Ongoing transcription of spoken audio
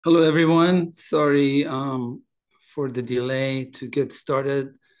Hello, everyone. Sorry for the delay to get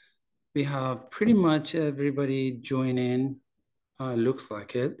started. We have pretty much everybody join in, looks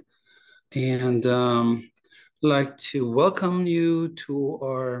like it. And like to welcome you to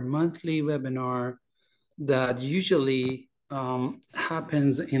our monthly webinar that usually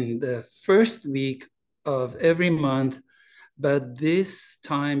happens in the first week of every month. But this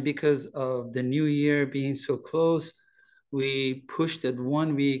time, because of the new year being so close, we pushed it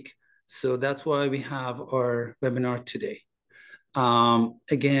 1 week. So that's why we have our webinar today.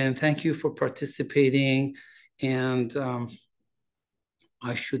 Again, thank you for participating. And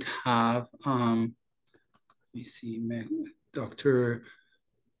I should have, let me see, Dr.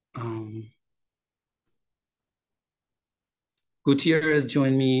 Gutierrez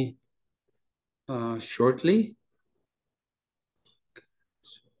join me shortly.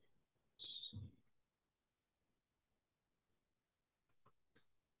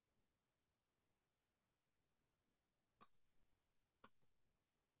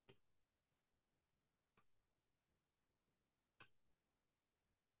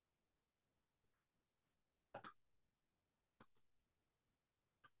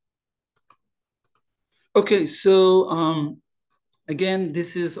 Okay, so again,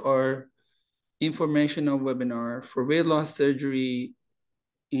 this is our informational webinar for weight loss surgery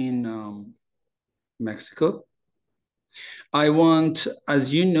in Mexico. I want,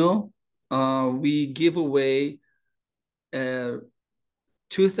 as you know, we give away a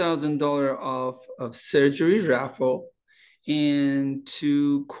 $2,000 off of surgery raffle. And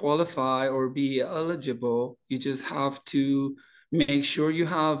to qualify or be eligible, you just have to make sure you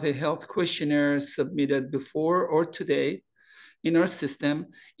have a health questionnaire submitted before or today in our system.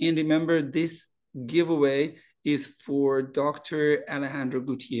 And remember, this giveaway is for Dr. Alejandro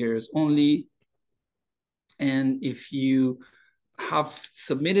Gutierrez only. And if you have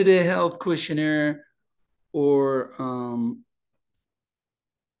submitted a health questionnaire or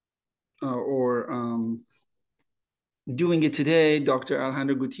doing it today, Dr.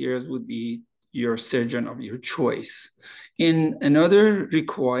 Alejandro Gutierrez would be your surgeon of your choice. And another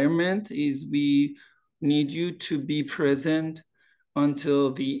requirement is we need you to be present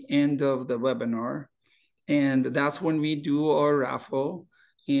until the end of the webinar. And that's when we do our raffle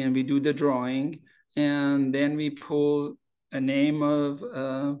and we do the drawing. And then we pull a name of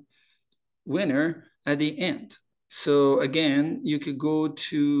a winner at the end. So again, you could go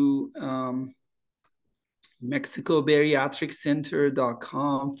to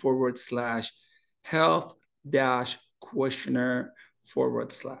mexicobariatriccenter.com/health questionnaire /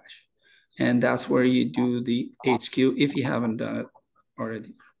 and that's where you do the HQ if you haven't done it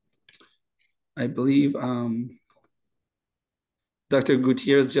already. I believe Dr.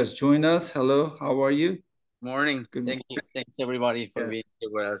 Gutierrez just joined us. Hello, how are you? Morning. Good Thank you. Thanks everybody for being Yes. here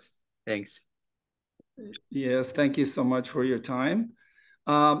with us. Thanks. Yes, thank you so much for your time.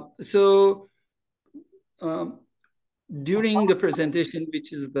 So during the presentation,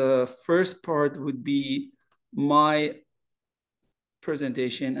 which is the first part, would be my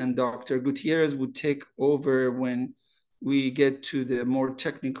presentation, and Dr. Gutierrez would take over when we get to the more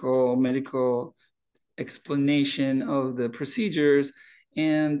technical medical explanation of the procedures.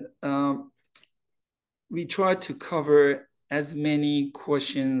 And we try to cover as many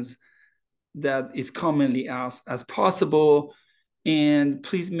questions that is commonly asked as possible. And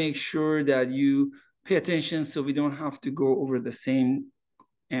please make sure that you pay attention so we don't have to go over the same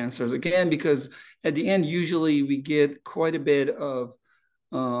answers again, because at the end, usually we get quite a bit of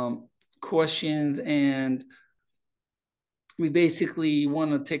questions, and we basically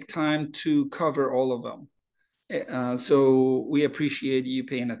want to take time to cover all of them. So we appreciate you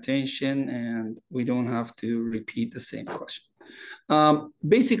paying attention, and we don't have to repeat the same question.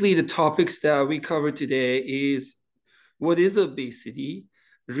 Basically, the topics that we cover today is what is obesity,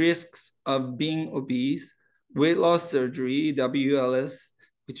 risks of being obese, weight loss surgery, WLS,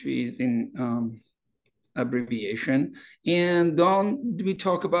 which is in abbreviation. And then we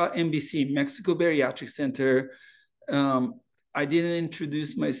talk about MBC, Mexico Bariatric Center. I didn't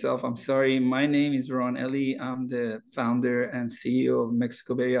introduce myself. I'm sorry. My name is Ron Ellie. I'm the founder and CEO of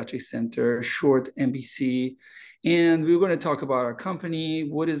Mexico Bariatric Center, short MBC. And we're going to talk about our company,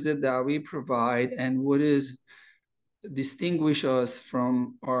 what is it that we provide, and what is distinguish us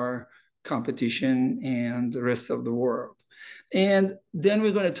from our competition and the rest of the world. And then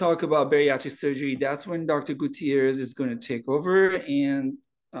we're going to talk about bariatric surgery. That's when Dr. Gutierrez is going to take over and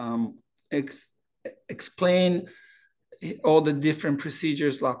explain all the different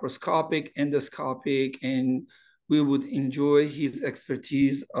procedures, laparoscopic, endoscopic, and we would enjoy his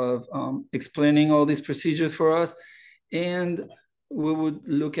expertise of explaining all these procedures for us. And we would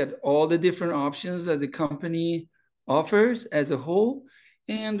look at all the different options that the company offers as a whole.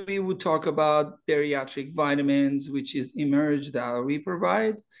 And we would talk about bariatric vitamins, which is Emerge that we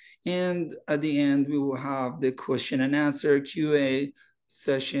provide. And at the end, we will have the question and answer QA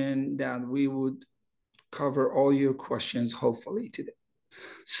session that we would cover all your questions, hopefully, today.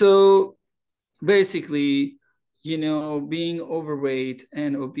 So basically, being overweight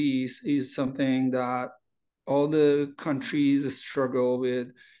and obese is something that all the countries struggle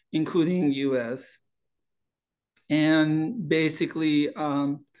with, including US. And basically,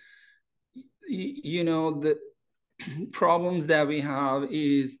 the problems that we have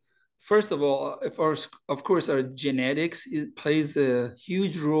is, first of all, of course, our genetics plays a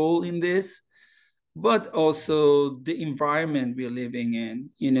huge role in this, but also the environment we're living in,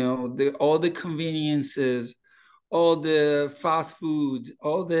 all the conveniences, all the fast food,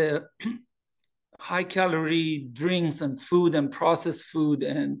 all the high calorie drinks and food and processed food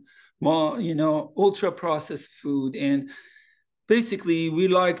and more, ultra processed food. And basically we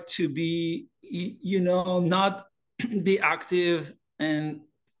like to be, not be active and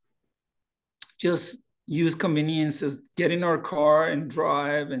just use conveniences, get in our car and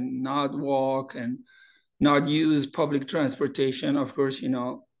drive and not walk and not use public transportation. Of course,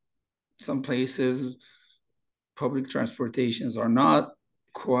 some places public transportations are not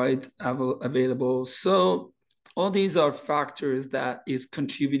quite available. So all these are factors that is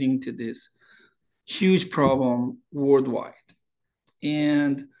contributing to this huge problem worldwide.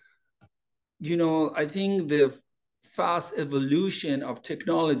 And, I think the fast evolution of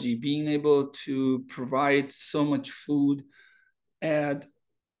technology, being able to provide so much food and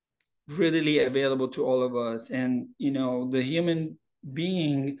readily available to all of us, and, the human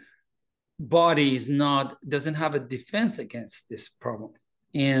being body doesn't have a defense against this problem,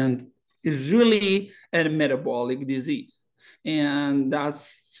 and it's really a metabolic disease. And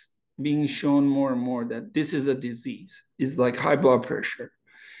that's being shown more and more that this is a disease. It's like high blood pressure.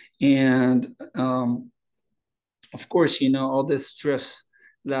 And of course, all the stress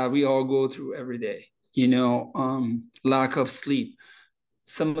that we all go through every day, lack of sleep,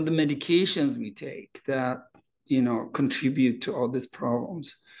 some of the medications we take that, contribute to all these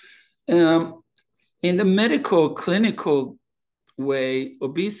problems. In the medical clinical way,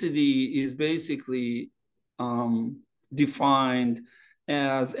 obesity is basically defined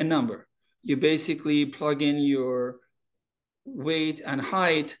as a number. You basically plug in your weight and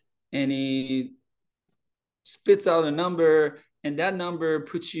height, and it spits out a number, and that number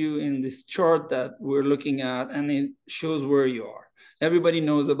puts you in this chart that we're looking at, and it shows where you are. Everybody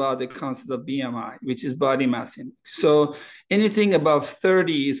knows about the concept of BMI, which is body mass index. So anything above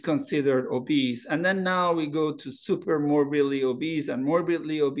 30 is considered obese. And then now we go to super morbidly obese and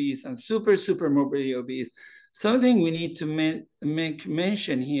morbidly obese and super morbidly obese. Something we need to make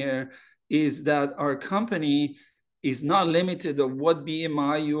mention here is that our company is not limited to what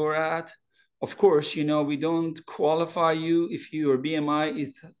BMI you're at. Of course, we don't qualify you if your BMI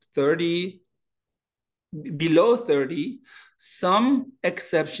is 30, below 30. Some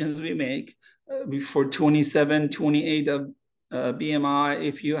exceptions we make for 27, 28 of BMI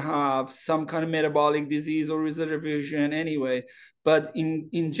if you have some kind of metabolic disease or reservation anyway. But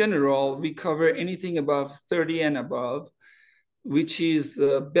in general, we cover anything above 30 and above, which is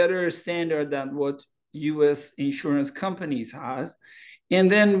a better standard than what US insurance companies has.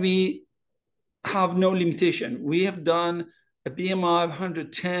 And then we have no limitation. We have done a BMI of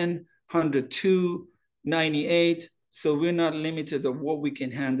 110, 102, 98. So we're not limited to what we can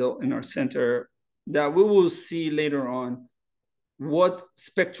handle in our center. That we will see later on what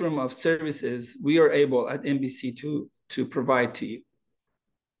spectrum of services we are able at MBC to provide to you.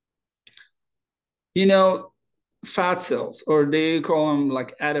 Fat cells, or they call them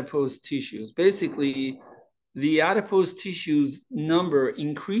like adipose tissues. Basically, the adipose tissues number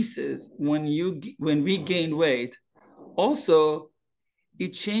increases when we gain weight. Also, it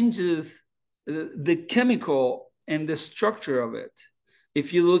changes the chemical and the structure of it.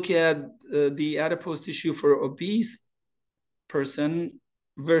 If you look at the adipose tissue for obese person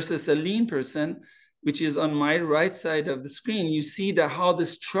versus a lean person, which is on my right side of the screen, you see that how the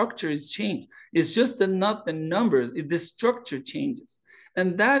structure is changed. It's just not the numbers, the structure changes.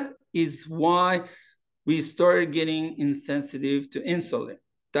 And that is why we started getting insensitive to insulin,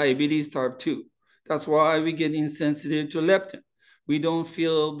 diabetes type 2. That's why we get insensitive to leptin. We don't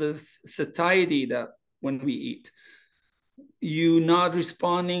feel the satiety that when we eat. You not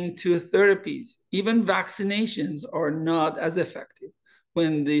responding to therapies. Even vaccinations are not as effective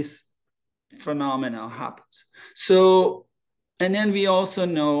when this phenomena happens. So, and then we also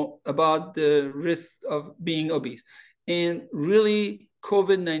know about the risks of being obese. And really,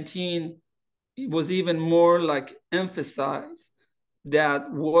 COVID-19 was even more like emphasized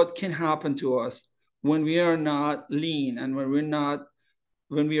that what can happen to us when we are not lean and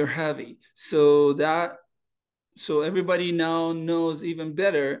when we are heavy. So everybody now knows even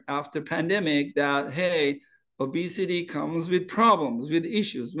better after pandemic that, hey, obesity comes with problems, with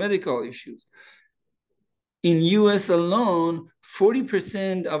issues, medical issues. In US alone,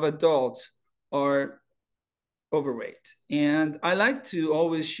 40% of adults are overweight. And I like to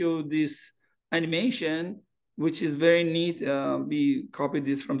always show this animation, which is very neat. We copied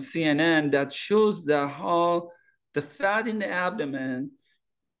this from CNN, that shows that how the fat in the abdomen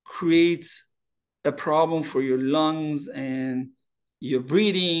creates a problem for your lungs and your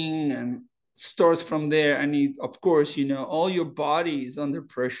breathing, and starts from there. And of course, all your body is under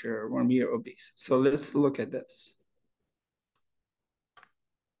pressure when we are obese. So let's look at this.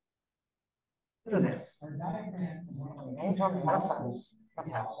 This. Our diaphragm is one of the major muscles that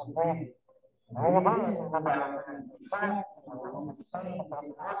helps with breathing. Breathing in the diaphragm contracts and allows exciting to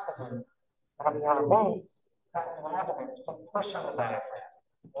take oxygen from the outer base, fat in the abdomen, to push on the diaphragm.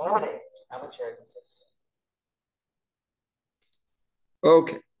 Loading. I would share.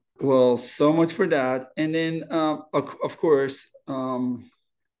 Okay, well, so much for that. And then, of course,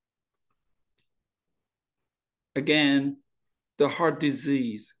 again, the heart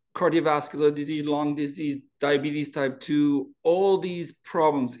disease, cardiovascular disease, lung disease, diabetes type 2, all these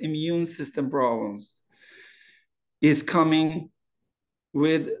problems, immune system problems, is coming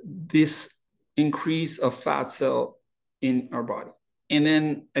with this increase of fat cell in our body. And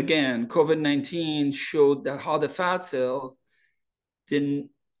then again, COVID-19 showed that how the fat cells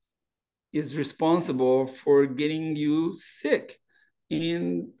is responsible for getting you sick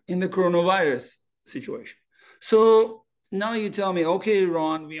in the coronavirus situation. So now you tell me, okay,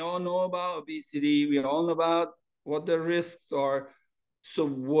 Ron, we all know about obesity. We all know about what the risks are. So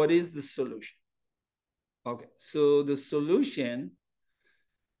what is the solution? Okay, so the solution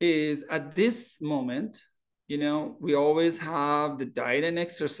is, at this moment, we always have the diet and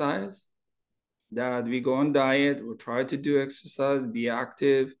exercise, that we go on diet, we try to do exercise, be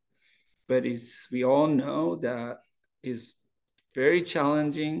active, but we all know that is very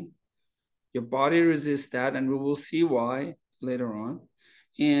challenging. Your body resists that, and we will see why later on.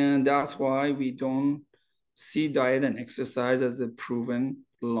 And that's why we don't see diet and exercise as a proven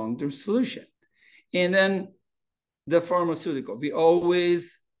long-term solution. And then the pharmaceutical. We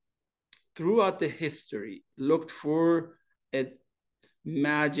always, throughout the history, looked for a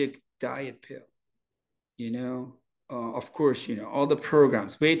magic diet pill. Of course, all the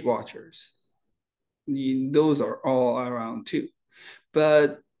programs, Weight Watchers, those are all around too.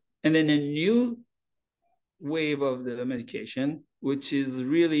 And then a new wave of the medication, which is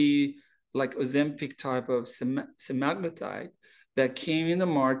really like Ozempic type of semaglutide, that came in the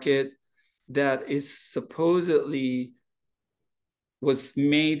market, that is supposedly was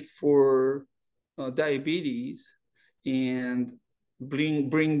made for diabetes, and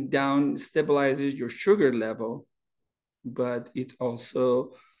bring down, stabilizes your sugar level, but it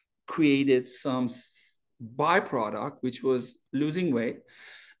also created some byproduct, which was losing weight.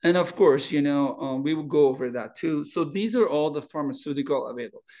 And of course, we will go over that too. So these are all the pharmaceutical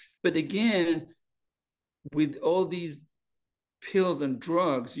available. But again, with all these pills and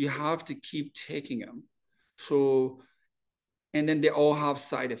drugs, you have to keep taking them. So, and then they all have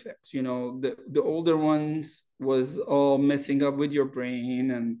side effects. The older ones was all messing up with your brain,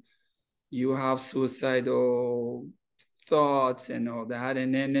 and you have suicidal thoughts and all that.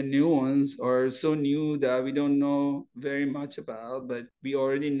 And then the new ones are so new that we don't know very much about, but we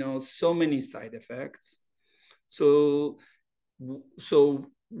already know so many side effects. So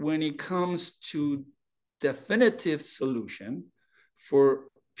when it comes to definitive solution for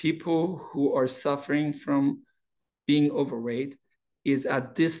people who are suffering from being overweight, is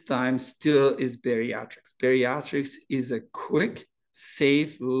at this time still is bariatrics. Bariatrics is a quick,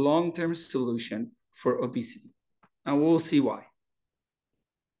 safe, long-term solution for obesity. And we'll see why.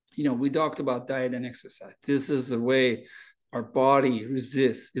 We talked about diet and exercise. This is the way our body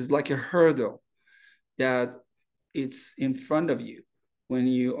resists. It's like a hurdle that it's in front of you when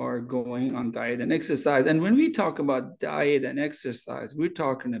you are going on diet and exercise. And when we talk about diet and exercise, we're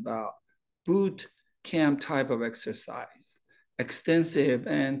talking about boot camp type of exercise, extensive,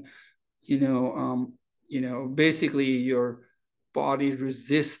 and basically your body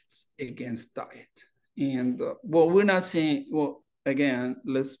resists against diet. And we're not saying, again,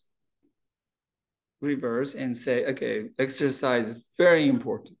 let's reverse and say, okay, exercise is very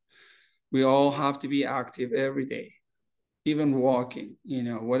important. We all have to be active every day, even walking,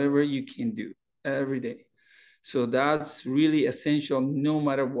 whatever you can do every day. So that's really essential no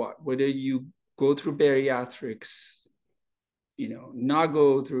matter what, whether you go through bariatrics, not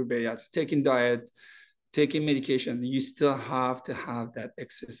go through bariatrics, taking diet, taking medication, you still have to have that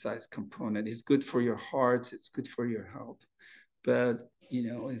exercise component. It's good for your heart, it's good for your health, but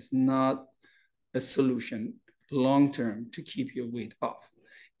it's not a solution long term to keep your weight off.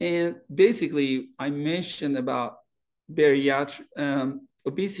 And basically, I mentioned about bariatric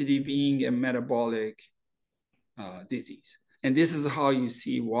obesity being a metabolic disease. And this is how you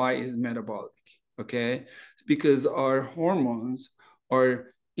see why it's metabolic, okay? Because our hormones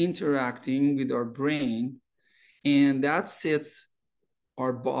are interacting with our brain, and that sets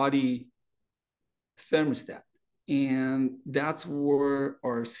our body thermostat. And that's where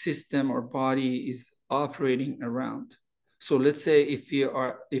our system, our body is operating around. So let's say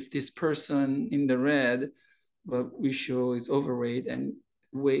if this person in the red, what we show is overweight and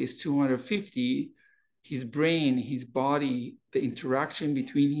weighs 250, his brain, his body, the interaction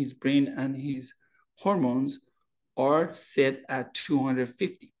between his brain and his hormones are set at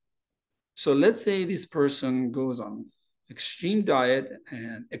 250. So let's say this person goes on extreme diet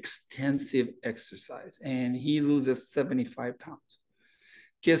and extensive exercise, and he loses 75 pounds.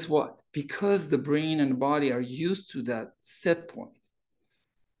 Guess what? Because the brain and the body are used to that set point,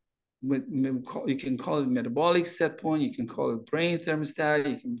 you can call it metabolic set point, you can call it brain thermostat,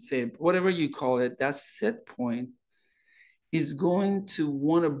 you can say whatever you call it, that set point is going to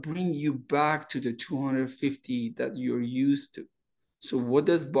want to bring you back to the 250 that you're used to. So what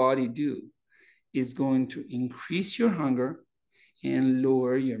does body do? Is going to increase your hunger and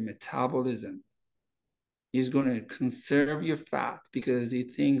lower your metabolism. It's going to conserve your fat because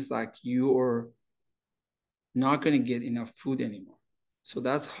it thinks like you're not going to get enough food anymore. So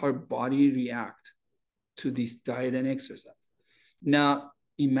that's how body react to this diet and exercise. Now,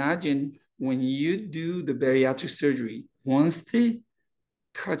 imagine when you do the bariatric surgery, once they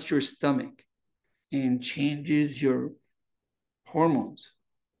cut your stomach and changes your hormones,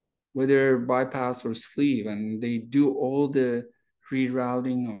 whether bypass or sleeve, and they do all the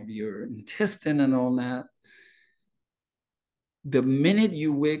rerouting of your intestine and all that. The minute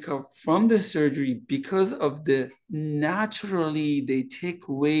you wake up from the surgery, because of the naturally they take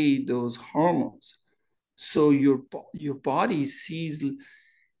away those hormones, so your body sees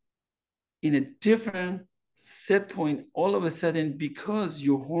in a different set point all of a sudden because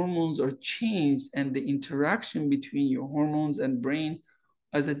your hormones are changed and the interaction between your hormones and brain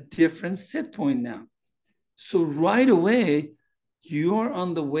has a different set point now. So right away, you're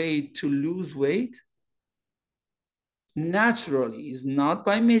on the way to lose weight naturally. It's not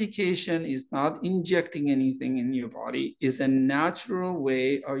by medication, it's not injecting anything in your body. It's a natural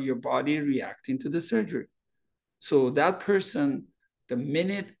way of your body reacting to the surgery. So that person, the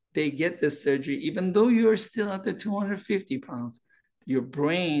minute they get the surgery, even though you're still at the 250 pounds, your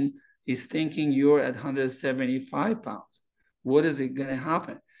brain is thinking you're at 175 pounds. What is it going to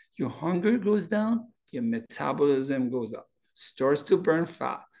happen? Your hunger goes down, your metabolism goes up, starts to burn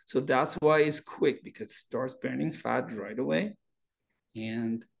fat. So that's why it's quick, because it starts burning fat right away,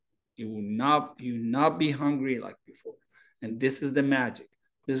 and you will not be hungry like before. And this is the magic.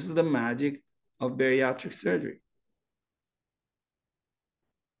 This is the magic of bariatric surgery.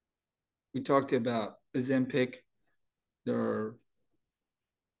 We talked about Ozempic. There are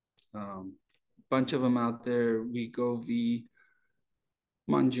a bunch of them out there. Wegovy,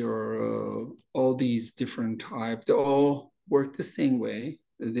 Mounjaro, all these different types. They all work the same way.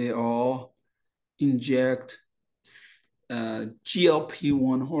 They all inject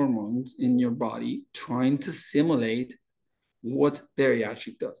GLP-1 hormones in your body, trying to simulate what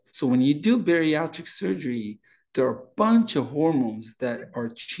bariatric does. So when you do bariatric surgery, there are a bunch of hormones that are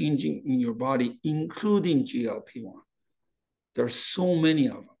changing in your body, including GLP-1. There are so many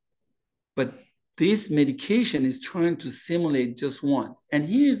of them. But this medication is trying to simulate just one. And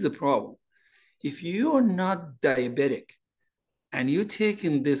here's the problem. If you are not diabetic and you're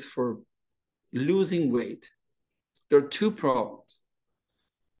taking this for losing weight, there are two problems.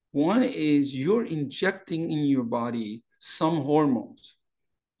 One is you're injecting in your body some hormones,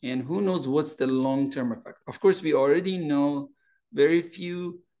 and who knows what's the long-term effect. Of course, we already know very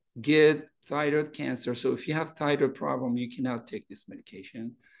few get thyroid cancer. So if you have thyroid problem, you cannot take this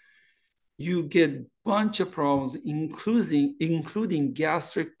medication. You get a bunch of problems, including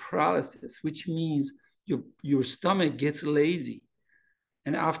gastric paralysis, which means your stomach gets lazy.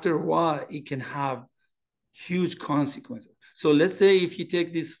 And after a while, it can have huge consequences. So let's say if you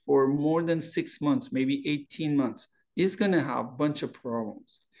take this for more than 6 months, maybe 18 months, it's going to have a bunch of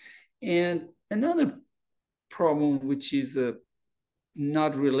problems. And another problem, which is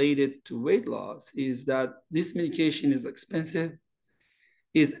not related to weight loss is that this medication is expensive,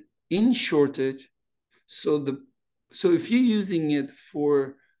 is in shortage. So if you're using it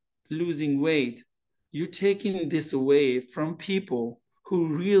for losing weight, you're taking this away from people who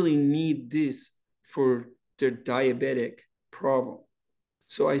really need this for their diabetic problem.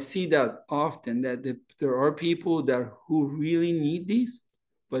 So I see that often that there are people that who really need this,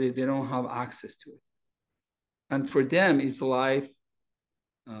 but they don't have access to it. And for them, it's life,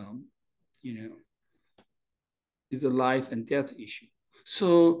 um, you know, is a life and death issue.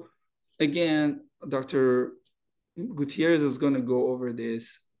 So again, Dr. Gutierrez is going to go over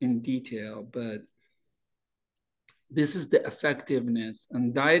this in detail, but this is the effectiveness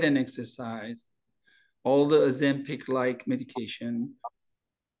and diet and exercise, all the Ozempic-like medication,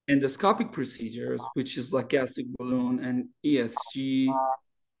 endoscopic procedures, which is like gastric balloon and ESG,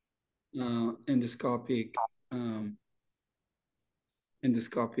 endoscopic, um,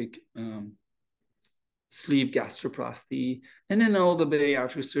 sleeve gastroplasty, and then all the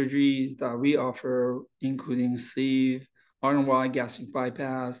bariatric surgeries that we offer, including sleeve, RNY gastric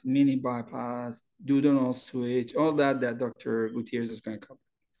bypass, mini bypass, duodenal switch, all that Dr. Gutierrez is going to cover.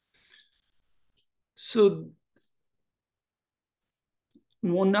 So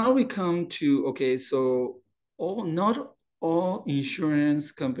well, now we come to, okay, so not all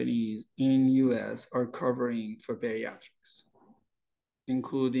insurance companies in US are covering for bariatrics,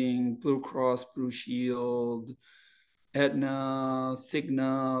 including Blue Cross Blue Shield, Aetna,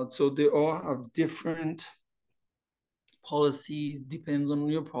 Cigna. So they all have different policies. Depends on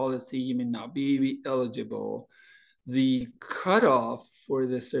your policy. You may not be eligible. The cutoff for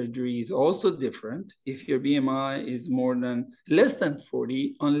the surgery is also different. If your BMI is less than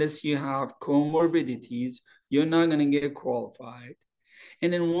 40, unless you have comorbidities, you're not going to get qualified.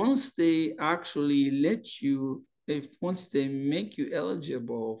 And then once they actually once they make you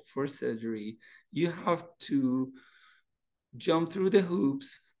eligible for surgery, you have to jump through the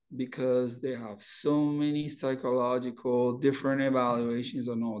hoops because they have so many psychological different evaluations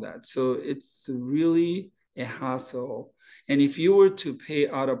and all that. So it's really a hassle. And if you were to pay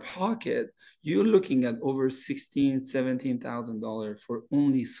out of pocket, you're looking at over $16,000-$17,000 for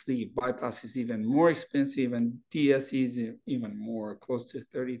only sleeve. Bypass is even more expensive, and DSE is even more, close to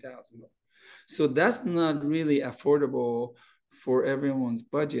 $30,000. So that's not really affordable for everyone's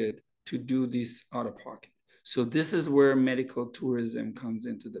budget to do this out of pocket. So this is where medical tourism comes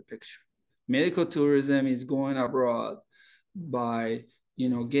into the picture. Medical tourism is going abroad by,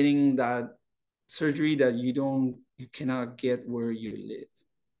 getting that surgery that you cannot get where you live.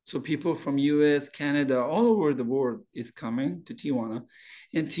 So people from US, Canada, all over the world is coming to Tijuana.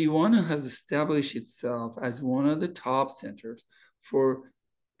 And Tijuana has established itself as one of the top centers for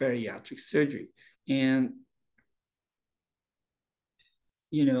bariatric surgery. And,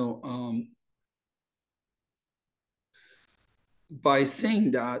 you know, by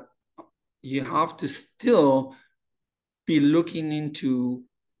saying that, you have to still be looking into,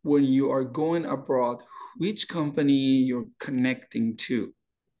 when you are going abroad, which company you're connecting to.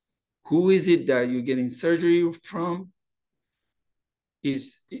 Who is it that you're getting surgery from?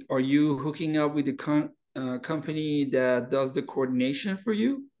 Are you hooking up with the company that does the coordination for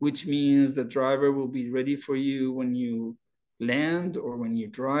you, which means the driver will be ready for you when you land or when you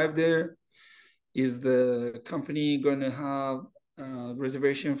drive there? Is the company going to have a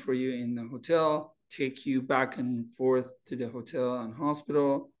reservation for you in the hotel, take you back and forth to the hotel and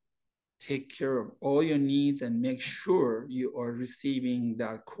hospital, take care of all your needs, and make sure you are receiving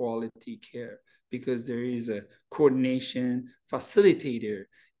that quality care, because there is a coordination facilitator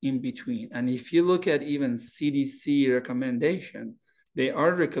in between. And if you look at even CDC recommendation, they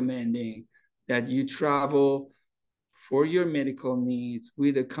are recommending that you travel for your medical needs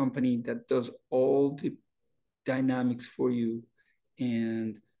with a company that does all the dynamics for you,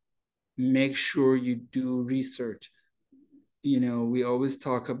 and make sure you do research. We always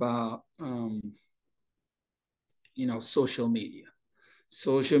talk about social media.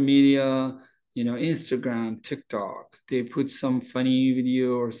 Instagram, TikTok, they put some funny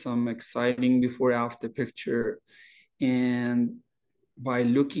video or some exciting before after picture. And by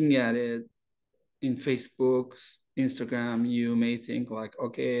looking at it in Facebook, Instagram, you may think like,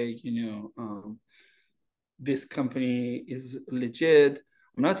 okay, this company is legit.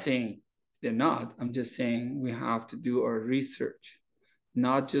 I'm not saying they're not. I'm just saying we have to do our research,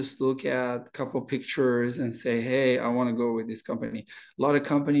 not just look at a couple pictures and say, hey, I want to go with this company. A lot of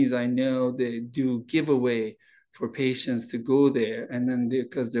companies I know, they do giveaway for patients to go there. And then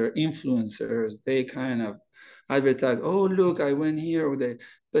because they're influencers, they kind of advertise, oh, look, I went here or there.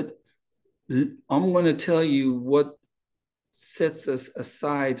 But I'm going to tell you what sets us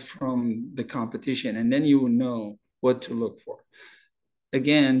aside from the competition, and then you will know what to look for.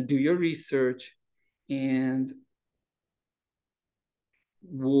 Again, do your research, and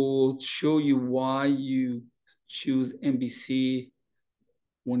we'll show you why you choose MBC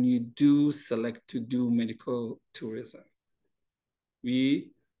when you do select to do medical tourism.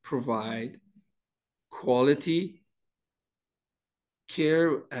 We provide quality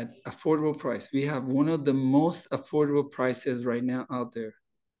care at affordable price. We have one of the most affordable prices right now out there.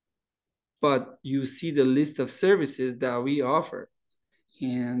 But you see the list of services that we offer.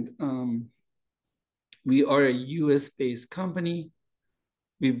 And we are a US-based company.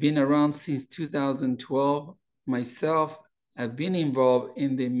 We've been around since 2012. Myself, I've been involved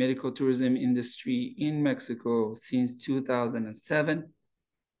in the medical tourism industry in Mexico since 2007.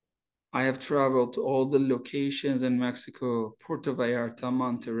 I have traveled to all the locations in Mexico, Puerto Vallarta,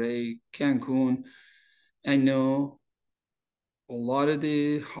 Monterrey, Cancun. I know a lot of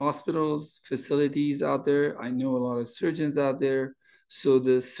the hospitals, facilities out there. I know a lot of surgeons out there. So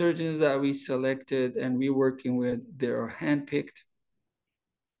the surgeons that we selected and we're working with, they're handpicked.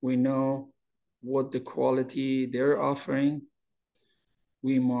 We know what the quality they're offering.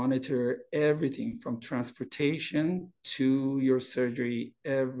 We monitor everything from transportation to your surgery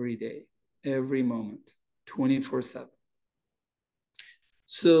every day, every moment, 24/7.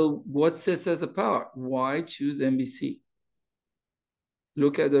 So what sets us apart? Why choose MBC?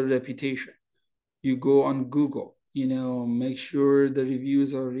 Look at the reputation. You go on Google, make sure the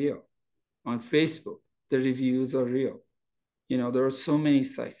reviews are real. On Facebook, the reviews are real. There are so many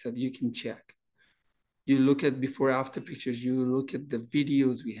sites that you can check. You look at before after pictures, you look at the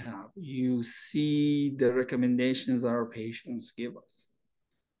videos we have, you see the recommendations our patients give us.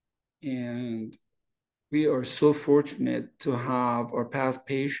 And we are so fortunate to have our past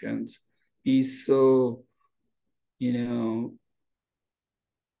patients be so,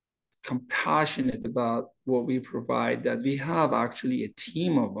 compassionate about what we provide, that we have actually a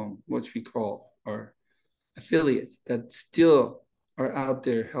team of them, which we call our affiliates, that still are out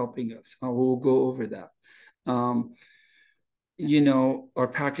there helping us. We'll go over that. Our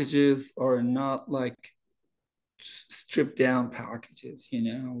packages are not like stripped down packages.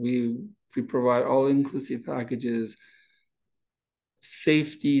 We provide all inclusive packages.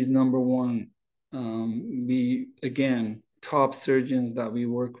 Safety is number one. We, again, top surgeons that we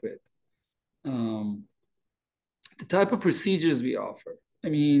work with. The type of procedures we offer. I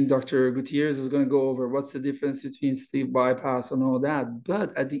mean, Dr. Gutierrez is going to go over what's the difference between sleeve bypass and all that.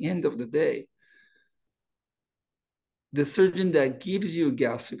 But at the end of the day, the surgeon that gives you a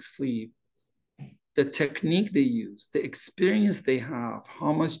gastric sleeve, the technique they use, the experience they have,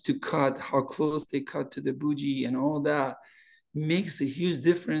 how much to cut, how close they cut to the bougie and all that makes a huge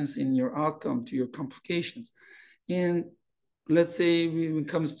difference in your outcome, to your complications. And let's say when it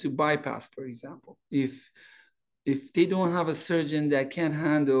comes to bypass, for example, if they don't have a surgeon that can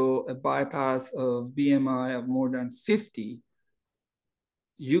handle a bypass of BMI of more than 50,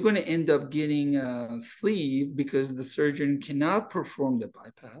 you're going to end up getting a sleeve because the surgeon cannot perform the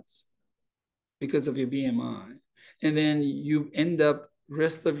bypass because of your BMI. And then you end up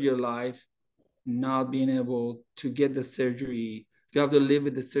rest of your life not being able to get the surgery. You have to live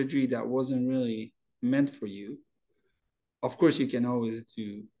with the surgery that wasn't really meant for you. Of course, you can always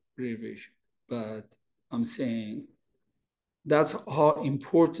do revision, but I'm saying that's how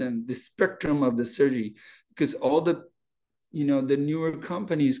important the spectrum of the surgery, because all the newer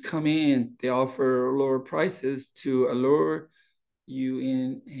companies come in, they offer lower prices to allure you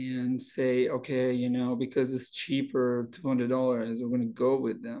in and say, okay, because it's cheaper, $200, we're going to go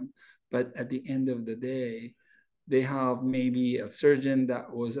with them. But at the end of the day, they have maybe a surgeon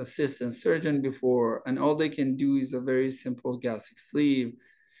that was assistant surgeon before, and all they can do is a very simple gastric sleeve.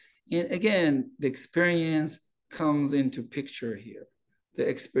 And again, the experience comes into picture here. The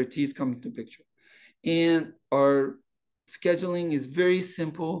expertise comes into picture. And our scheduling is very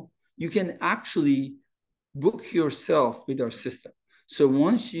simple. You can actually book yourself with our system. So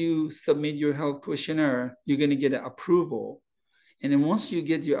once you submit your health questionnaire, you're going to get an approval. And then once you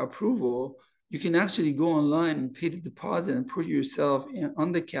get your approval, you can actually go online and pay the deposit and put yourself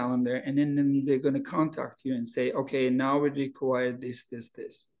on the calendar. And then they're going to contact you and say, okay, now we require this, this,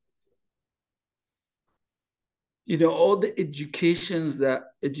 this. All the educational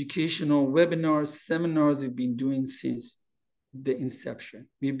webinars, seminars we've been doing since the inception.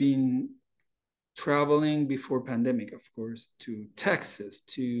 We've been traveling before pandemic, of course, to Texas,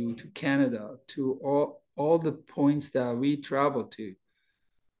 to Canada, to all the points that we travel to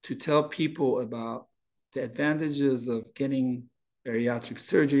tell people about the advantages of getting bariatric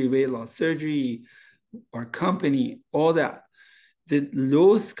surgery, weight loss surgery, our company, all that. The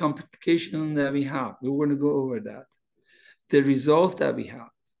lowest complication that we have, we're going to go over that. The results that we have.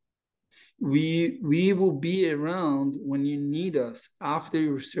 We will be around when you need us after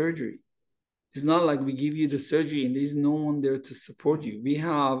your surgery. It's not like we give you the surgery and there's no one there to support you. We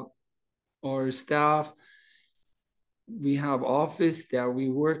have our staff, we have office that we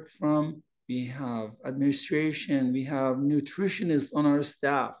work from, we have administration, we have nutritionists on our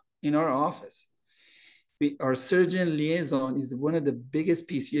staff in our office. Our surgeon liaison is one of the biggest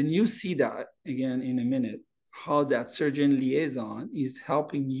pieces, and you see that again in a minute, how that surgeon liaison is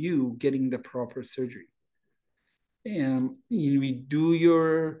helping you getting the proper surgery. And we do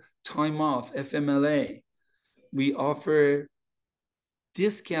your time off, FMLA. We offer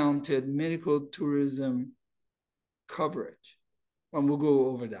discounted medical tourism coverage. And we'll go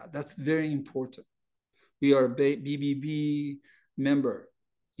over that. That's very important. We are a BBB member,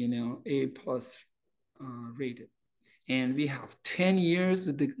 A plus rated. And we have 10 years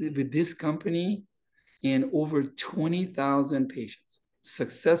with this company and over 20,000 patients,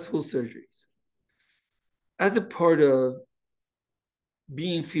 successful surgeries. As a part of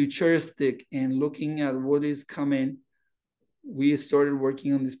being futuristic and looking at what is coming, we started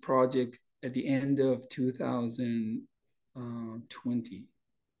working on this project at the end of 2020.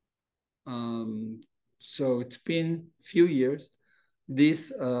 So it's been a few years.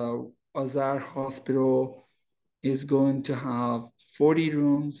 This Azar Hospital is going to have 40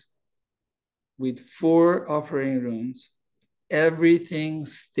 rooms with 4 operating rooms, everything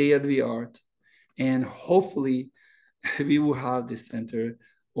state-of-the-art, and hopefully we will have this center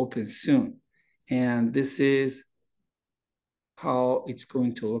open soon. And this is how it's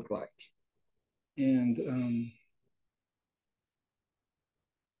going to look like. And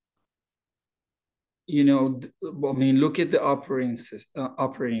look at the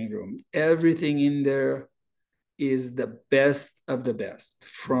operating room. Everything in there is the best of the best,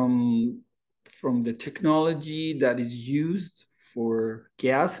 from the technology that is used for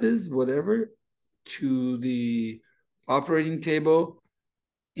gases, whatever, to the operating table.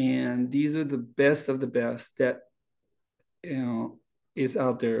 And these are the best of the best that is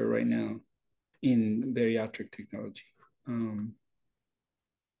out there right now in bariatric technology.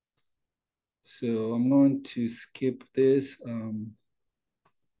 So I'm going to skip this.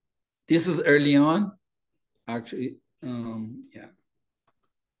 This is early on, actually. Yeah.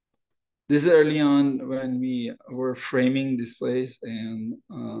 This is early on when we were framing this place, and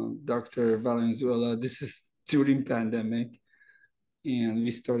Dr. Valenzuela, this is during pandemic, and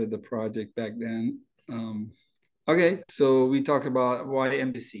we started the project back then. Okay, so we talk about why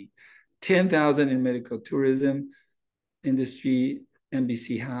MBC. 10,000 in medical tourism industry.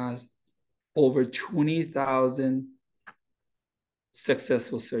 MBC has over 20,000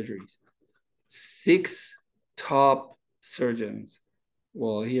 successful surgeries. 6 top surgeons.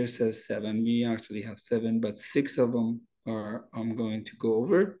 Well, here says 7. We actually have 7, but 6 of them are I'm going to go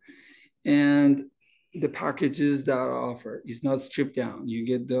over. And the packages that are offered is not stripped down. You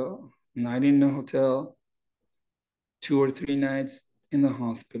get the night in the hotel, 2 or 3 nights in the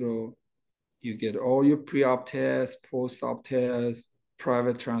hospital. You get all your pre-op tests, post-op tests,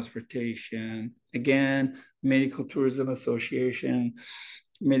 private transportation. Again, Medical Tourism Association,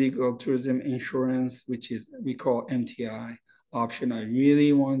 Medical Tourism Insurance, which is we call MTI option. I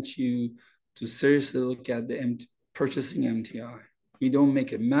really want you to seriously look at the purchasing MTI. We don't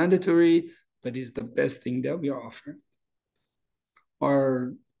make it mandatory, but it's the best thing that we offer.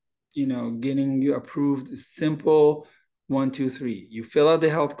 Our, getting you approved is simple. 1, 2, 3. You fill out the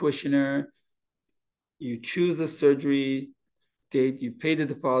health questionnaire. You choose the surgery date. You pay the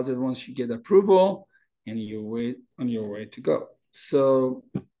deposit once you get approval, and you wait on your way to go. So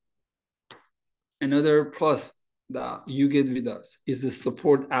another plus that you get with us is the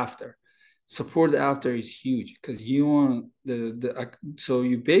support after. Support after is huge because you want so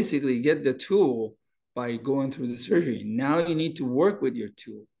you basically get the tool by going through the surgery. Now you need to work with your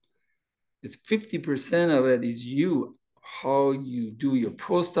tool. It's 50% of it is you, how you do your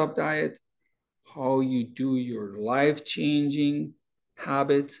post-op diet, how you do your life-changing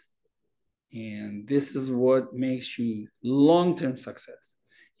habits. And this is what makes you long-term success.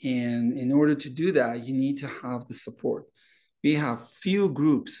 And in order to do that, you need to have the support. We have few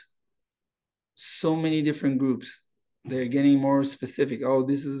groups, so many different groups. They're getting more specific. Oh,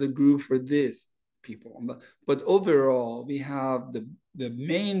 this is the group for this people. But overall, we have the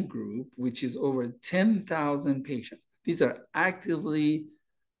main group, which is over 10,000 patients. These are actively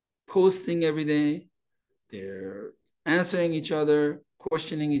posting every day. They're answering each other,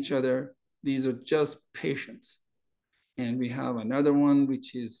 questioning each other. These are just patients. And we have another one,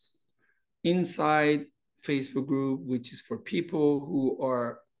 which is inside Facebook group, which is for people who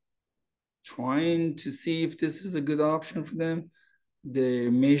are trying to see if this is a good option for them.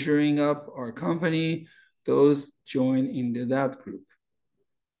 They're measuring up our company. Those join into that group.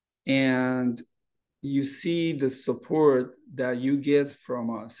 And you see the support that you get from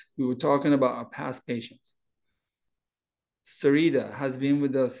us. We were talking about our past patients. Sarita has been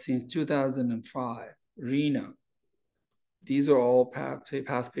with us since 2005. Rena, these are all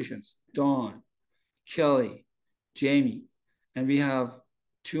past patients. Dawn, Kelly, Jamie, and we have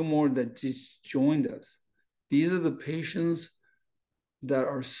two more that just joined us. These are the patients that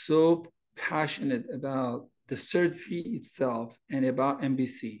are so passionate about the surgery itself and about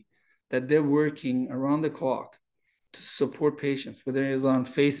MBC that they're working around the clock to support patients, whether it is on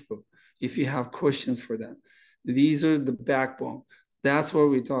Facebook, if you have questions for them. These are the backbone. That's what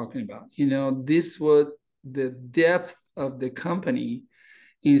we're talking about. This was the depth of the company.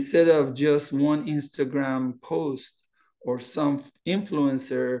 Instead of just one Instagram post or some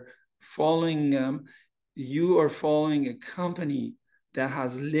influencer following them, you are following a company that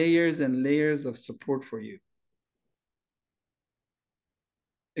has layers and layers of support for you.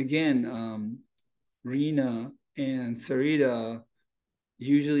 Again, Rena and Sarita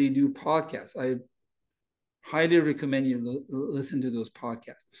usually do podcasts. I highly recommend you listen to those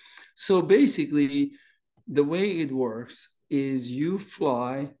podcasts. So basically, the way it works is you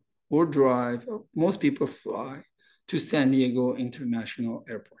fly or drive, most people fly to San Diego International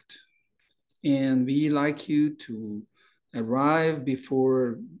Airport. And we like you to arrive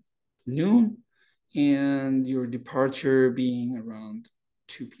before noon and your departure being around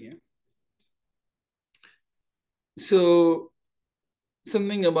 2 p.m. So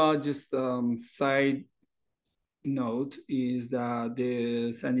something about just side note is that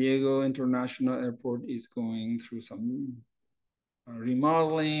the San Diego International Airport is going through some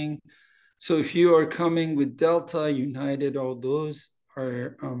remodeling. So if you are coming with Delta, United, all those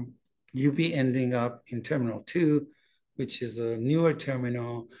are, you'll be ending up in Terminal 2, which is a newer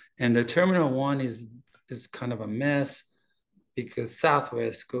terminal. And the Terminal 1 is kind of a mess because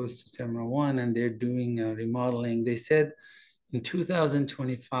Southwest goes to Terminal 1 and they're doing a remodeling. They said in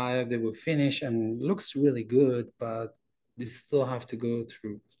 2025 they will finish and looks really good, but they still have to go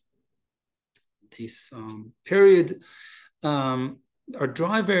through this period. Our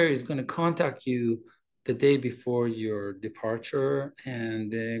driver is going to contact you the day before your departure, and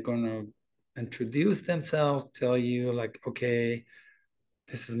they're going to introduce themselves, tell you like, okay,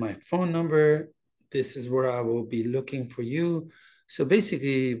 this is my phone number, this is where I will be looking for you. So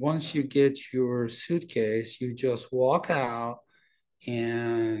basically, once you get your suitcase, you just walk out,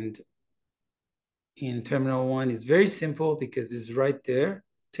 and in Terminal 1, it's very simple because it's right there.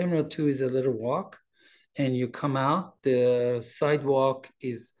 Terminal 2 is a little walk, and you come out, the sidewalk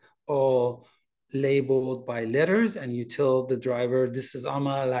is all labeled by letters, and you tell the driver, this is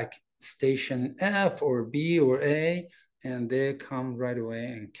Ama, like station F or B or A, and they come right away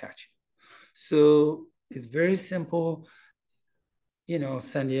and catch you. So it's very simple.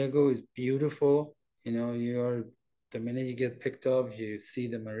 San Diego is beautiful. The minute you get picked up, you see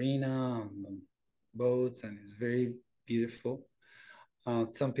the marina and the boats, and it's very beautiful.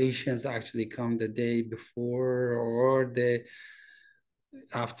 Some patients actually come the day before or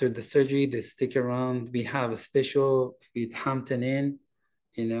after the surgery, they stick around. We have a special with Hampton Inn,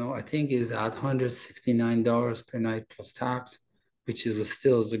 I think is at $169 per night plus tax, which is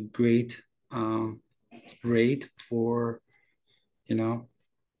still a great rate for,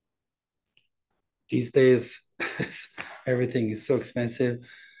 these days, everything is so expensive.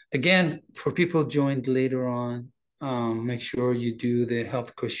 Again, for people joined later on, make sure you do the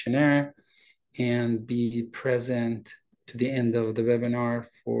health questionnaire and be present to the end of the webinar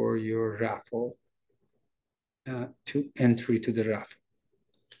for your raffle, to entry to the raffle.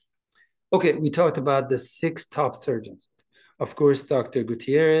 Okay, we talked about the 6 top surgeons. Of course, Dr.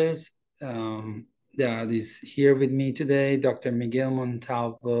 Gutierrez, that is here with me today, Dr. Miguel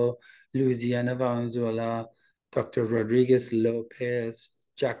Montalvo, Louisiana Valenzuela, Dr. Rodriguez Lopez,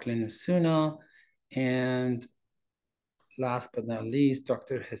 Jacqueline Osuna, and last but not least,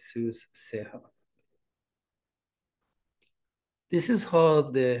 Dr. Jesus Ceja. This is how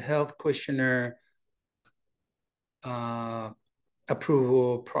the health questionnaire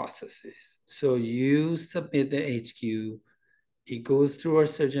approval process is. So you submit the HQ, it goes through our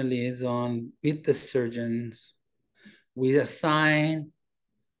surgeon liaison with the surgeons. We assign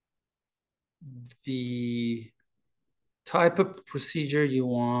the type of procedure you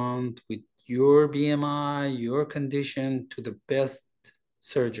want with your BMI, your condition to the best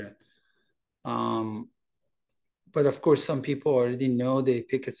surgeon. But of course, some people already know they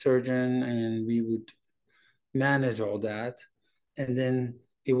pick a surgeon, and we would manage all that. And then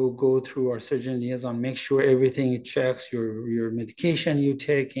it will go through our surgeon liaison, make sure everything it checks, your medication you're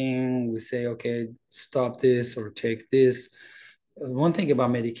taking. We say, okay, stop this or take this. One thing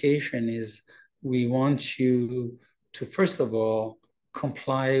about medication is we want you to, first of all,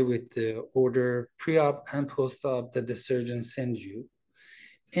 comply with the order pre-op and post-op that the surgeon sends you,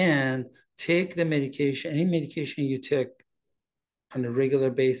 and take the medication, any medication you take on a regular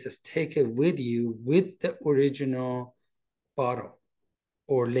basis, take it with you with the original bottle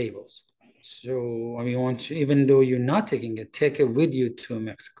or labels. So I mean, want you, even though you're not taking it, take it with you to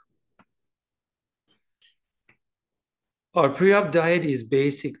Mexico. Our pre-op diet is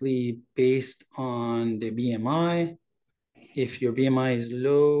basically based on the BMI. If your BMI is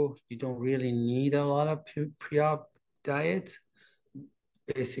low, you don't really need a lot of pre-op diet.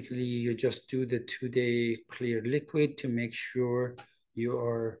 Basically, you just do the 2-day clear liquid to make sure you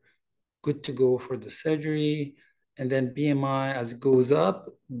are good to go for the surgery. And then BMI, as it goes up,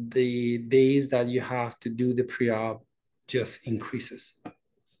 the days that you have to do the pre-op just increases.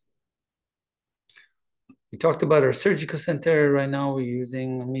 We talked about our surgical center. Right now, we're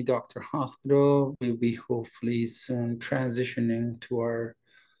using Me Doctor Hospital. We'll be hopefully soon transitioning to our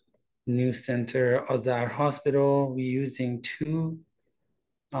new center, Azar Hospital. We're using two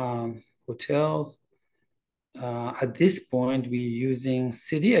hotels. At this point, we're using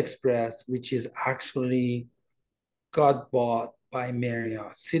City Express, which is actually got bought by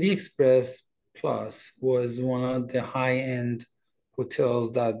Marriott. City Express Plus was one of the high-end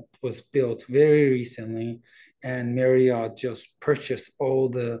hotels that was built very recently, and Marriott just purchased all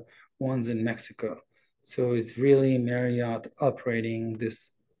the ones in Mexico. So it's really Marriott operating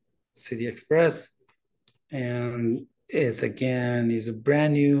this City Express, and it's again is a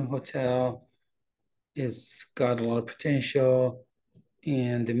brand new hotel. It's got a lot of potential,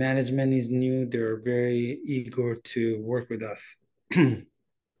 and the management is new. They're very eager to work with us.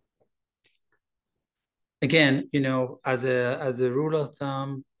 Again, as a rule of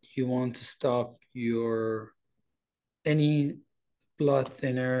thumb, you want to stop your any blood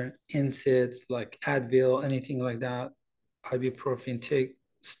thinner, NSAIDs like Advil, anything like that, ibuprofen, take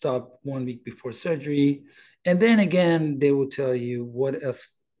stop 1 week before surgery, and then again they will tell you what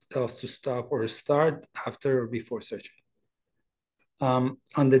else to stop or start after or before surgery.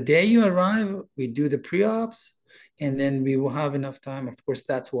 On the day you arrive, we do the pre-ops, and then we will have enough time. Of course,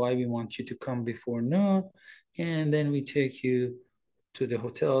 that's why we want you to come before noon, and then we take you to the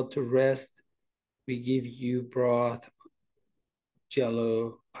hotel to rest. We give you broth,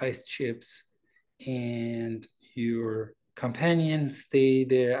 jello, ice chips, and your companion stay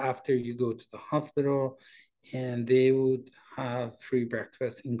there after you go to the hospital, and they would have free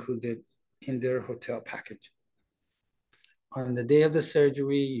breakfast included in their hotel package. On the day of the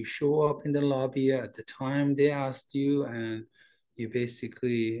surgery, you show up in the lobby at the time they asked you, and you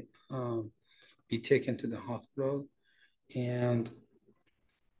basically be taken to the hospital, and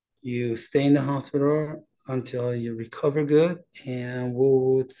you stay in the hospital until you recover good, and we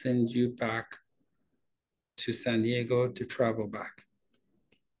would send you back to San Diego to travel back.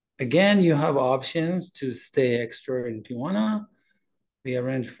 Again, you have options to stay extra in Tijuana. We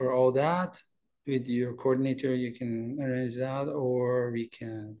arrange for all that. With your coordinator, you can arrange that, or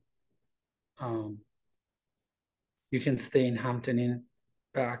um, you can stay in Hampton Inn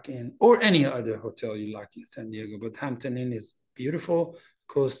back in, or any other hotel you like in San Diego. But Hampton Inn is beautiful,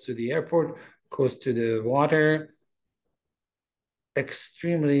 close to the airport, close to the water,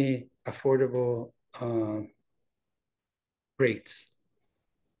 extremely affordable rates.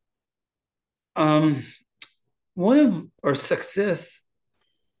 One of our success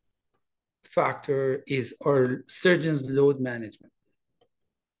factor is our surgeons' load management.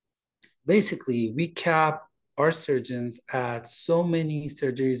 Basically, we cap our surgeons at so many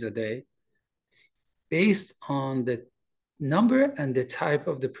surgeries a day based on the number and the type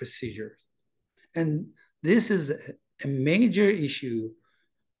of the procedures. And this is a major issue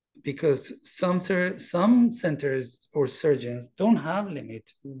because some centers or surgeons don't have limit.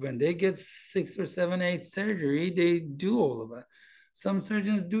 When they get 6 or 7, 8 surgery, they do all of it. Some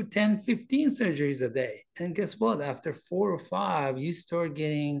surgeons do 10, 15 surgeries a day. And guess what? After 4 or 5, you start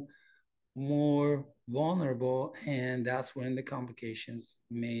getting more vulnerable, and that's when the complications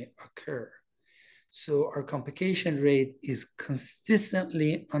may occur. So our complication rate is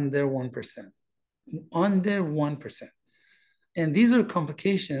consistently under 1%, under 1%. And these are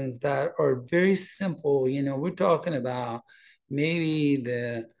complications that are very simple. We're talking about maybe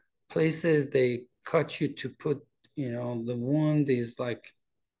the places they cut you to put, the wound is like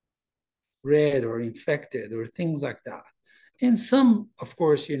red or infected or things like that. And some, of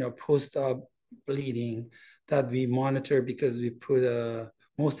course, post-op bleeding that we monitor because we put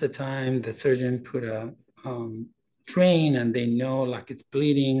most of the time the surgeon put a drain and they know like it's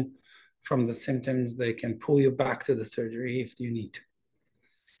bleeding from the symptoms. They can pull you back to the surgery if you need to.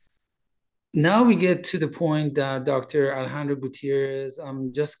 Now we get to the point that Dr. Alejandro Gutierrez,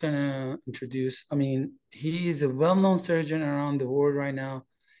 I'm just gonna introduce, I mean, he is a well-known surgeon around the world right now,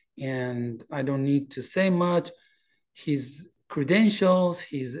 and I don't need to say much. His credentials,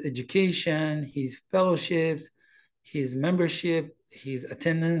 his education, his fellowships, his membership, his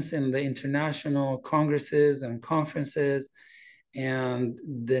attendance in the international congresses and conferences, and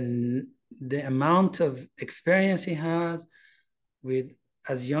the amount of experience he has with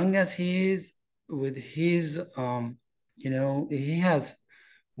as young as he is, with his he has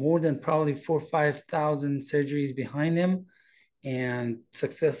more than probably 4 or 5 thousand surgeries behind him and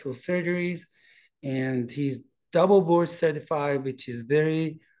successful surgeries, and he's double board certified, which is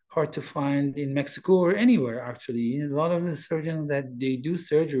very hard to find in Mexico or anywhere actually. A lot of the surgeons that they do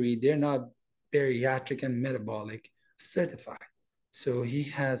surgery, they're not bariatric and metabolic certified. So he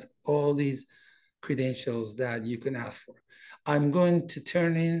has all these credentials that you can ask for. I'm going to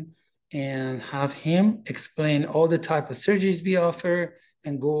turn in and have him explain all the type of surgeries we offer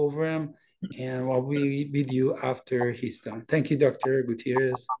and go over them. And I'll be with you after he's done. Thank you, Dr.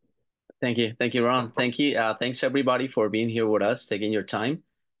 Gutierrez. Thank you, Ron. Thank you. Thanks everybody for being here with us, taking your time.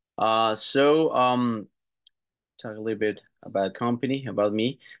 Talk a little bit about company, about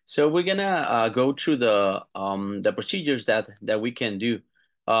me. So we're gonna go through the procedures that we can do.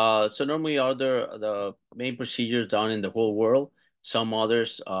 So normally are the main procedures done in the whole world. Some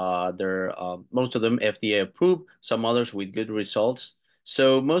others, they're most of them FDA approved. Some others with good results.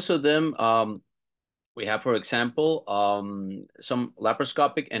 So most of them, we have, for example, some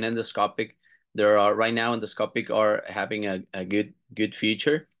laparoscopic and endoscopic. There are right now endoscopic are having a good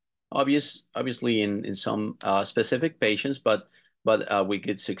future, obviously in some specific patients, but with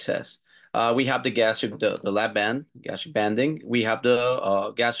good success. We have the gastric the lap band, gastric banding. We have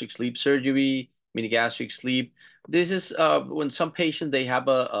the gastric sleeve surgery, mini gastric sleeve. This is when some patients they have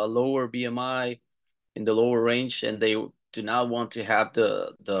a lower BMI in the lower range, and they do not want to have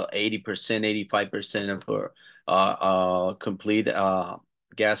the 80%, 85% of her complete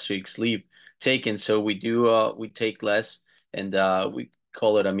gastric sleeve taken. So we take less, and we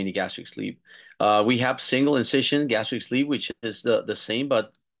call it a mini gastric sleeve. We have single incision gastric sleeve, which is the same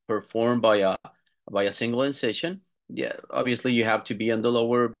but performed by a single incision. Yeah, obviously you have to be in the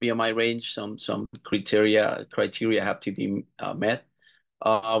lower BMI range. Some criteria have to be met.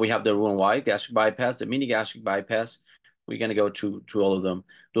 We have the Roux-en-Y gastric bypass, the mini gastric bypass. We're gonna go through all of them.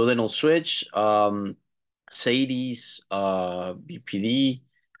 Duodenal switch, SADIs, BPD,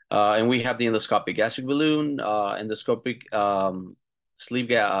 and we have the endoscopic gastric balloon, endoscopic sleeve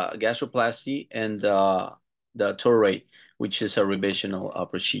gastroplasty, and the torate, which is a revisional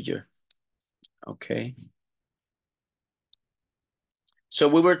procedure. Okay. So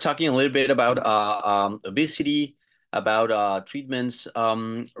we were talking a little bit about obesity, about treatments.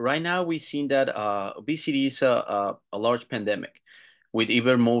 Right now, we've seen that obesity is a large pandemic with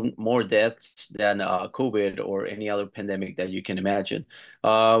even more deaths than COVID or any other pandemic that you can imagine.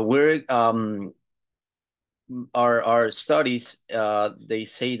 Our studies they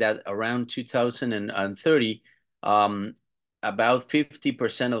say that around 2030, about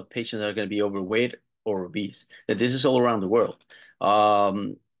 50% of patients are going to be overweight or obese. And this is all around the world.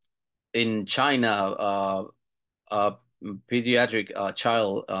 In China, pediatric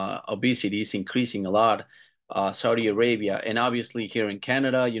child obesity is increasing a lot. Saudi Arabia, and obviously here in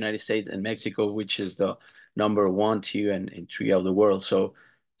Canada, United States, and Mexico, which is the number 1, 2, and 3 of the world. So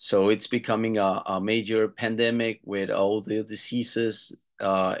it's becoming a major pandemic with all the diseases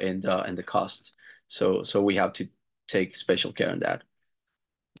and the costs. So we have to take special care on that.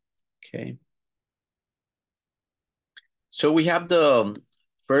 Okay. So we have the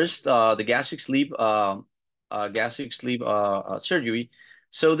first the gastric sleeve surgery.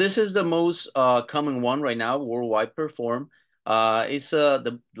 So this is the most common one right now, worldwide performed. It's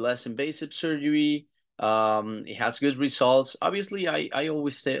the less invasive surgery. It has good results. Obviously, I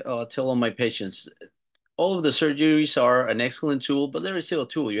always tell all my patients, all of the surgeries are an excellent tool, but there is still a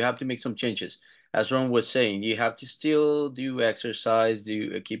tool. You have to make some changes. As Ron was saying, you have to still do exercise,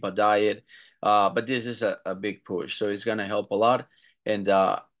 keep a diet, but this is a big push. So it's gonna help a lot, and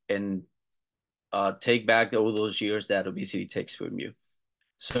take back all those years that obesity takes from you.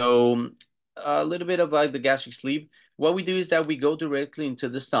 So a little bit about the gastric sleeve. What we do is that we go directly into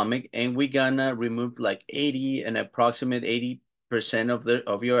the stomach, and we gonna remove like 80 and approximate 80%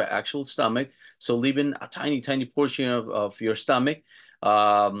 of your actual stomach. So leaving a tiny portion of your stomach.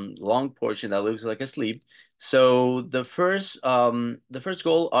 long portion that looks like a sleeve. So the first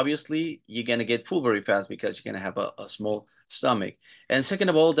goal, obviously, you're gonna get full very fast because you're gonna have a small stomach. And second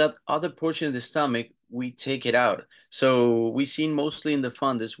of all, that other portion of the stomach, we take it out. So we seen mostly in the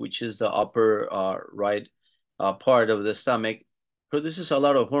fundus, which is the upper right part of the stomach, produces a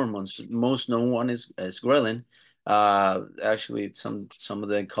lot of hormones. Most known one is ghrelin. Actually, some of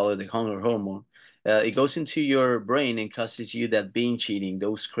them call it the hunger hormone. It goes into your brain and causes you that binge eating,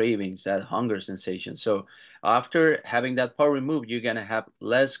 those cravings, that hunger sensation. So after having that part removed, you're gonna have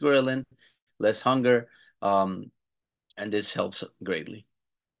less ghrelin, less hunger, and this helps greatly.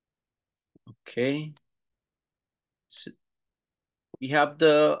 Okay. So we have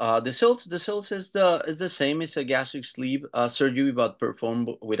the silts. The silts is the same as a gastric sleeve surgery, but performed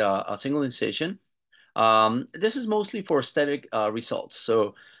with a single incision. This is mostly for aesthetic results.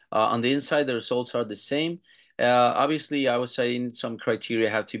 So on the inside, the results are the same. Obviously, I was saying some criteria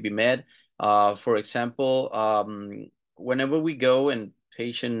have to be met. For example, whenever we go and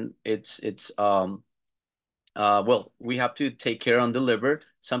patient, it's well, we have to take care on the liver.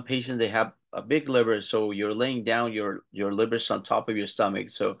 Some patients they have a big liver, so you're laying down your liver's on top of your stomach.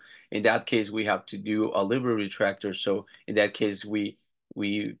 So in that case, we have to do a liver retractor. So in that case, we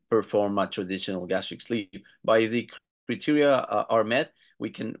perform a traditional gastric sleeve. By the criteria are met, we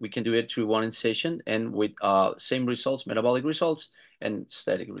can do it through one incision and with same results, metabolic results and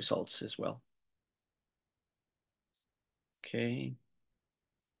aesthetic results as well. Okay,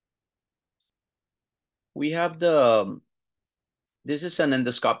 we have the this is an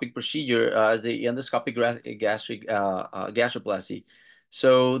endoscopic procedure, as the endoscopic gastric gastroplasty.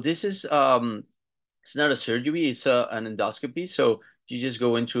 So this is it's not a surgery; it's an endoscopy. So you just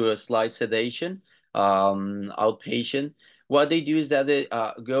go into a slight sedation, outpatient. What they do is that they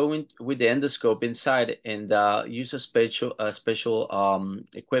go in with the endoscope inside and use a special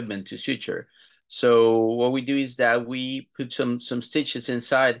equipment to suture. So what we do is that we put some stitches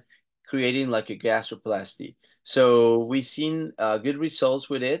inside, creating like a gastroplasty. So we've seen good results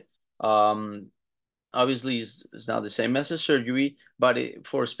with it. Um, Obviously, it's not the same as a surgery, but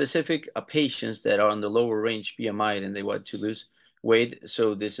for specific patients that are on the lower range BMI and they want to lose weight,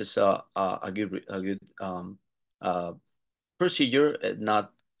 so this is a good uh, procedure,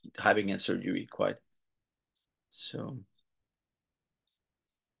 not having a surgery quite. So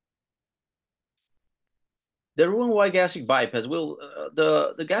the Roux-en-Y gastric bypass. Well,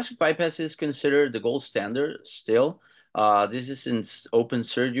 the gastric bypass is considered the gold standard still. This is in open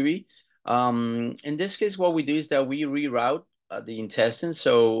surgery. In this case, what we do is that we reroute the intestine,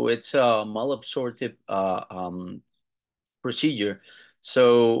 so it's a malabsorptive procedure.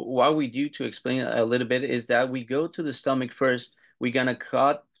 So what we do, to explain a little bit, is that we go to the stomach first. We're gonna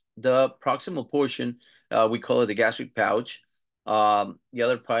cut the proximal portion. We call it the gastric pouch. The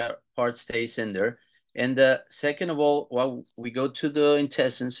other part stays in there. And second of all, well, we go to the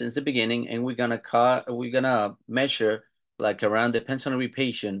intestine since the beginning, and we're gonna cut. We're gonna measure like around, depends on every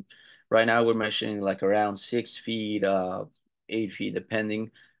patient. Right now, we're measuring like around 6 feet, 8 feet, depending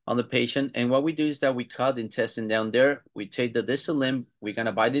on the patient. And what we do is that we cut the intestine down there. We take the distal limb, we're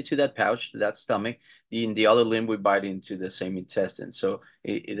gonna bite it to that pouch, to that stomach. In the other limb, we bite into the same intestine. So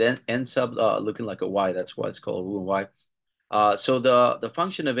it then ends up looking like a Y. That's why it's called Roux-en-Y. So the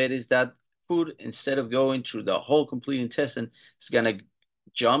function of it is that food, instead of going through the whole complete intestine, it's gonna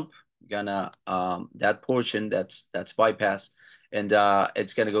jump, gonna that portion that's bypassed, and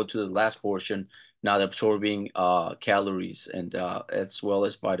it's gonna go to the last portion, not absorbing calories and as well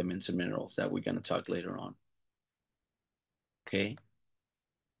as vitamins and minerals that we're gonna talk later on. Okay.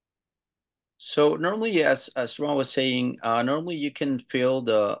 So normally, yes, as Ron was saying, normally you can fill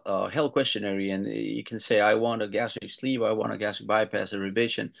the health questionnaire and you can say, I want a gastric sleeve, I want a gastric bypass, a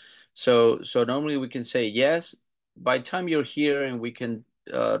revision. So normally we can say yes. By the time you're here and we can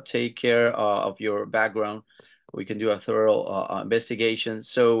take care of your background, we can do a thorough investigation.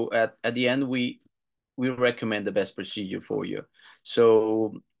 So at the end, we recommend the best procedure for you.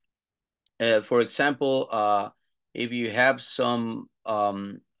 So for example, if you have some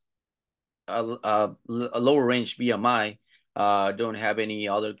a lower range BMI, don't have any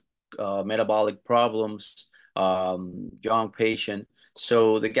other metabolic problems, young patient.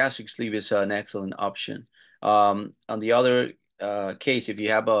 So the gastric sleeve is an excellent option. On the other case, if you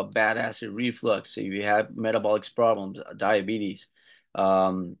have a bad acid reflux, if you have metabolic problems, diabetes,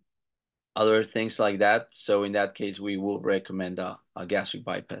 um, other things like that. So in that case, we will recommend a gastric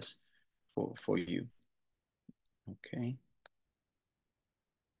bypass for you. Okay.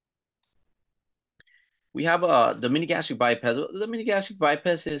 We have the mini gastric bypass. The mini gastric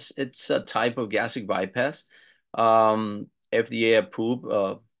bypass it's a type of gastric bypass. Um, FDA approved.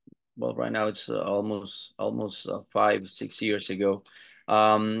 Well, right now it's almost 5 6 years ago.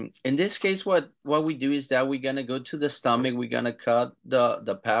 In this case, what we do is that we're gonna go to the stomach. We're gonna cut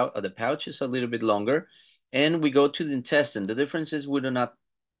the pouch is a little bit longer, and we go to the intestine. The difference is we're not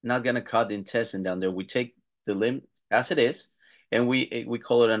gonna cut the intestine down there. We take the limb as it is, and we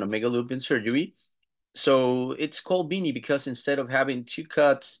call it an omega loop in surgery. So it's called beanie because instead of having two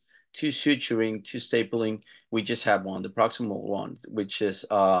cuts, two suturing, two stapling, we just have one, the proximal one, which is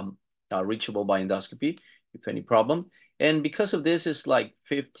reachable by endoscopy if any problem. And because of this, it's like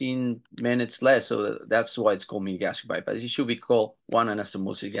 15 minutes less. So that's why it's called mini gastric bypass. It should be called one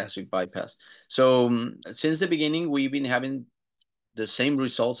anastomosis gastric bypass. So since the beginning, we've been having the same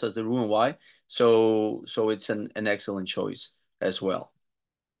results as the Roux-en-Y. So it's an excellent choice as well.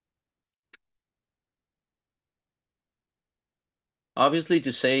 Obviously,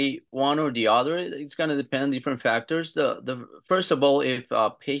 to say one or the other, it's going to depend on different factors. The first of all, if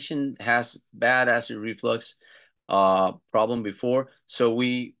a patient has bad acid reflux problem before, so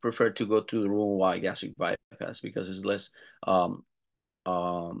we prefer to go to the Roux-en-Y gastric bypass because it's less um,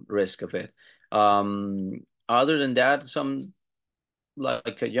 risk of it. Other than that, some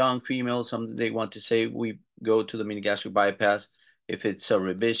like a young female, some they want to say we go to the mini gastric bypass if it's a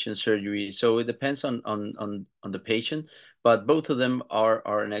revision surgery. So it depends on the patient, but both of them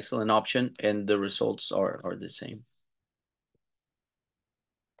are an excellent option, and the results are the same.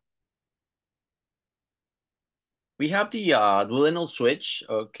 We have the duodenal switch,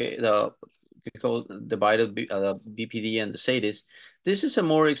 okay, the called divided BPD and the SADIS. This is a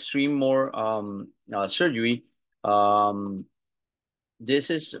more extreme, more surgery. Um, This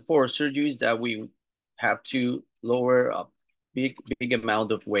is for surgeries that we have to lower a big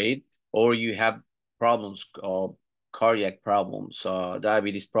amount of weight, or you have problems, cardiac problems,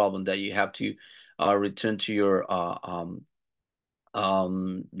 diabetes problem that you have to return to your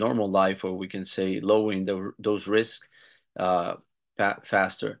normal life, or we can say lowering those risks uh,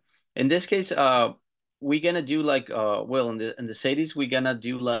 faster. In this case, we're gonna do like well in the cities we're gonna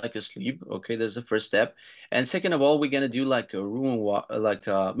do like a sleep. Okay, that's the first step. And second of all, we're gonna do like a like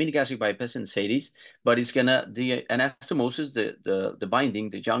a mini gastric bypass in cities, but it's gonna the anastomosis, the binding,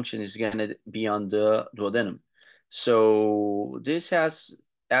 the junction is gonna be on the duodenum. So this has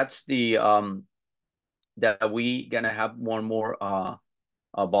that's the that we gonna have one more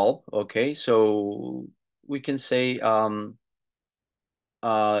a bulb. Okay, so we can say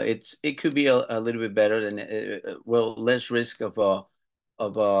it could be a little bit better than well, less risk of the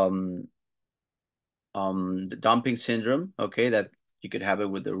dumping syndrome. Okay, that you could have it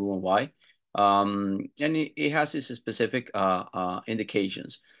with the Roux-en-Y. And it has its specific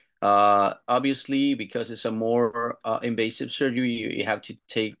indications. Obviously, because it's a more invasive surgery, you have to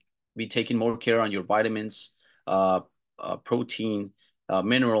be taking more care on your vitamins, uh, protein,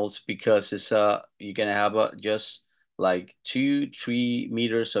 minerals, because it's you're gonna have just like 2 3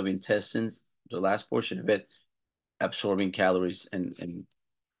 meters of intestines, the last portion of it absorbing calories and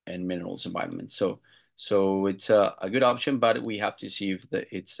minerals and vitamins. So it's a good option, but we have to see if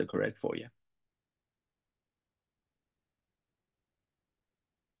it's the correct for you.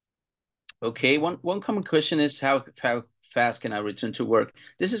 Okay, one common question is how fast can I return to work?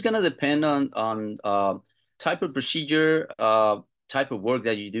 This is gonna depend on type of procedure, type of work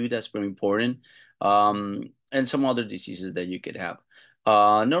that you do. That's very important, and some other diseases that you could have.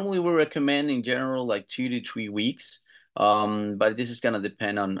 Normally, we recommend in general like 2 to 3 weeks, but this is gonna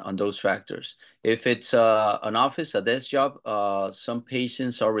depend on those factors. If it's an office, a desk job, some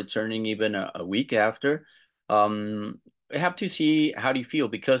patients are returning even a week after. We have to see how do you feel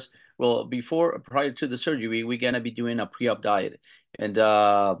because well, prior to the surgery, we're gonna be doing a pre-op diet, and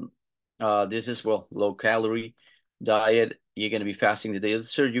this is well low calorie diet. You're gonna be fasting the day of the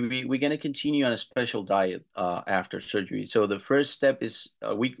surgery. We're gonna continue on a special diet after surgery. So the first step is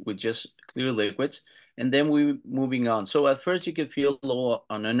a week with just clear liquids, and then we moving on. So at first you could feel low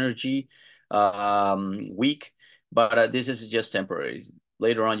on energy, weak, but this is just temporary.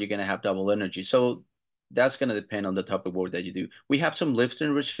 Later on, you're gonna have double energy. So that's going to depend on the type of work that you do. We have some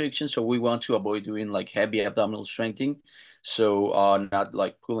lifting restrictions, so we want to avoid doing like heavy abdominal strengthening. So not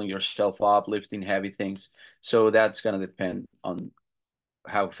like pulling yourself up, lifting heavy things. So that's going to depend on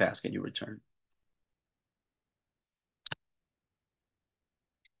how fast can you return.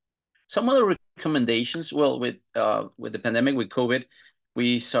 Some other recommendations, well, with the pandemic, with COVID,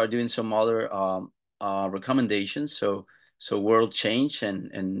 we started doing some other recommendations. So world change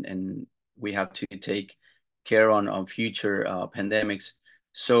and we have to take care on future pandemics.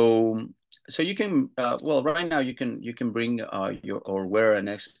 So so you can well right now you can bring your or wear a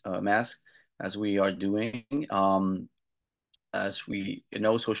next mask as we are doing. as we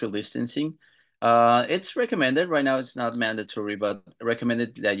know, social distancing. It's recommended right now. It's not mandatory, but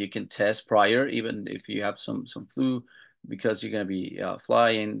recommended that you can test prior, even if you have some flu, because you're gonna be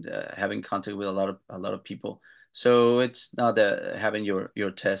flying, having contact with a lot of people. So it's not having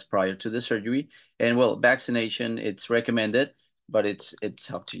your test prior to the surgery. And well, vaccination it's recommended, but it's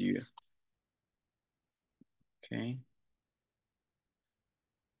up to you. Okay.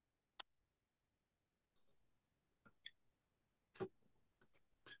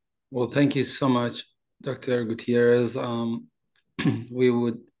 Well, thank you so much, Dr. Gutierrez. We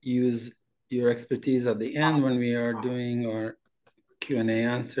would use your expertise at the end when we are doing our Q&A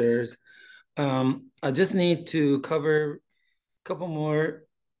answers. I just need to cover a couple more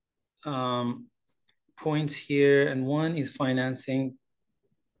points here, and one is financing.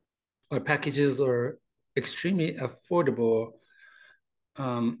 Our packages are extremely affordable,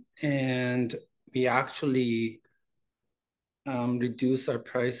 and we actually reduce our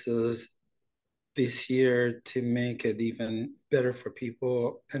prices this year to make it even better for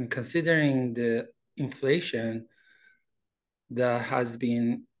people. And considering the inflation that has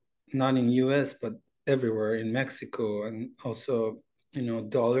been not in US, but everywhere in Mexico, and also,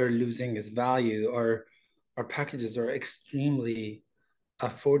 dollar losing its value, our packages are extremely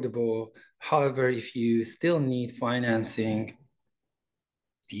affordable. However, if you still need financing,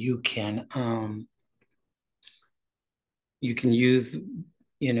 you can use,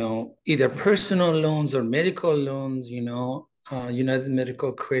 either personal loans or medical loans. United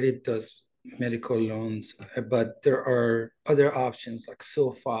Medical Credit does medical loans, but there are other options like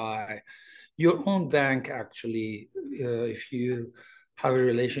SoFi, your own bank. Actually, if you have a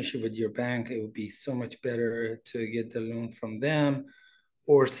relationship with your bank, it would be so much better to get the loan from them.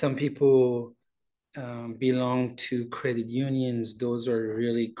 Or some people belong to credit unions. Those are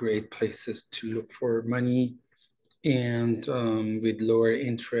really great places to look for money, and with lower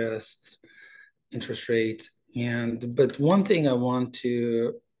interest rates. But one thing I want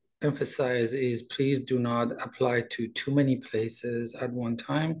to emphasize is please do not apply to too many places at one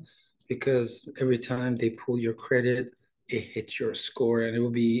time, because every time they pull your credit, it hits your score, and it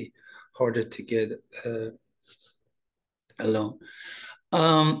will be harder to get a loan.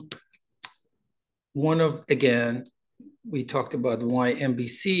 Um, again, we talked about why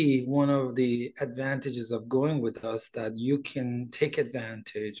MBC. One of the advantages of going with us, that you can take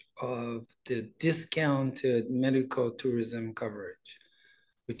advantage of the discounted medical tourism coverage,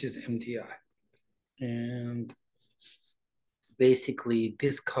 which is MTI. And basically,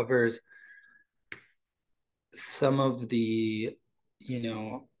 this covers some of the,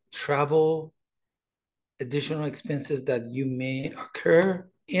 travel additional expenses that you may occur,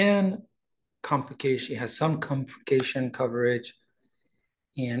 and complication, has some complication coverage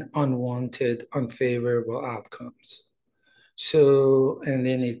and unwanted, unfavorable outcomes. So, and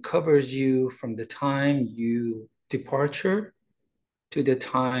then it covers you from the time you departure to the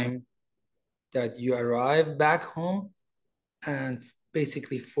time that you arrive back home, and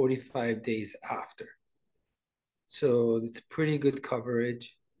basically 45 days after. So it's pretty good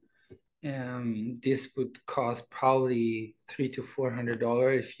coverage. This would cost probably $300 to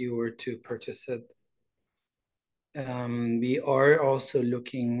 $400 if you were to purchase it. We are also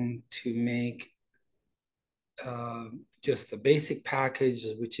looking to make just a basic package,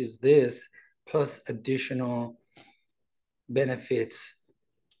 which is this, plus additional benefits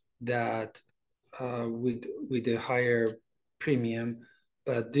that with a higher premium.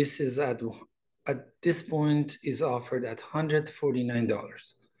 But this is at this point is offered at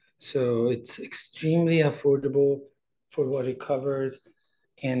 $149. So it's extremely affordable for what it covers,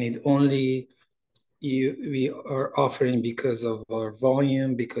 and it only we are offering because of our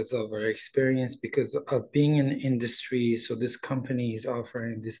volume, because of our experience, because of being in the industry. So this company is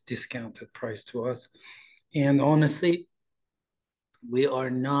offering this discounted price to us. And honestly, we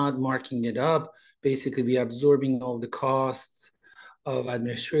are not marking it up. Basically, we are absorbing all the costs of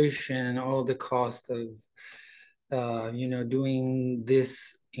administration, all the cost of doing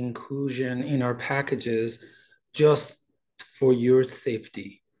this inclusion in our packages, just for your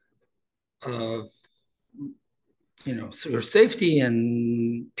safety of so your safety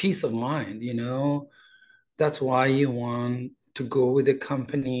and peace of mind. That's why you want to go with a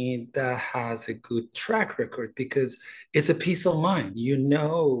company that has a good track record, because it's a peace of mind. You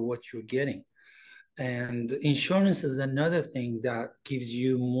know what you're getting. And insurance is another thing that gives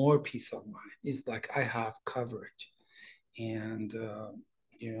you more peace of mind. It's like, I have coverage. And,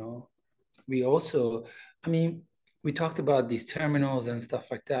 we also, I mean, we talked about these terminals and stuff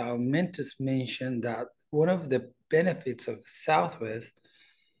like that. I meant to mention that one of the benefits of Southwest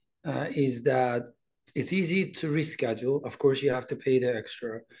is that It's easy to reschedule. Of course, you have to pay the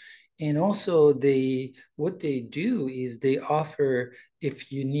extra. And also what they do is they offer,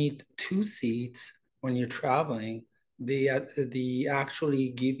 if you need two seats when you're traveling, they actually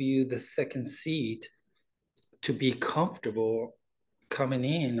give you the second seat to be comfortable coming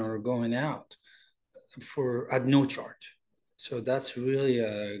in or going out for at no charge. So that's really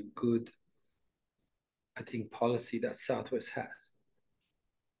a good, I think, policy that Southwest has.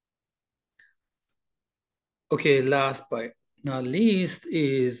 Okay, last but not least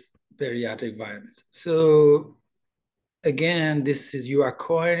is bariatric vitamins. So again, this is you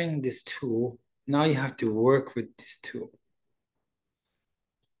acquiring this tool. Now you have to work with this tool.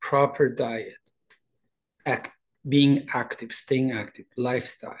 Proper diet, being active, staying active,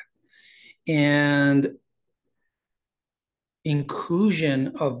 lifestyle, and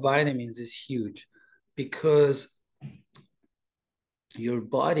inclusion of vitamins is huge because your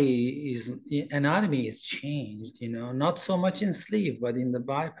body is anatomy is changed, not so much in sleep, but in the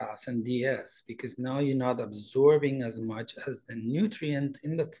bypass and DS, because now you're not absorbing as much as the nutrient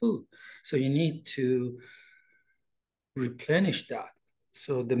in the food. So you need to replenish that.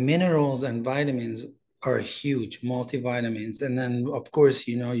 So the minerals and vitamins are huge, multivitamins. And then, of course,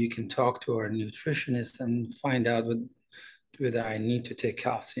 you can talk to our nutritionist and find out whether I need to take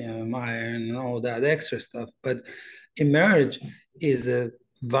calcium, iron, and all that extra stuff. But Emerge is a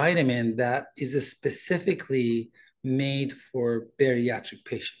vitamin that is specifically made for bariatric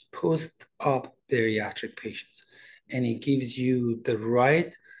patients, post-op bariatric patients. And it gives you the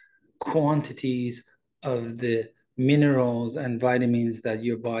right quantities of the minerals and vitamins that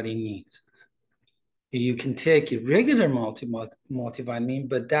your body needs. You can take a regular multivitamin,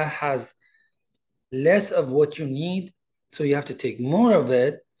 but that has less of what you need. So you have to take more of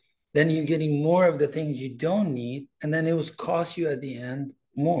it. Then you're getting more of the things you don't need. And then it will cost you at the end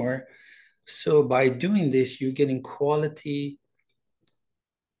more. So by doing this, you're getting quality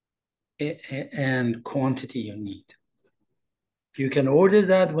and quantity you need. You can order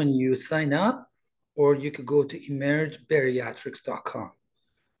that when you sign up, or you could go to emergebariatrics.com.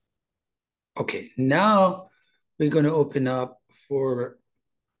 Okay, now we're going to open up for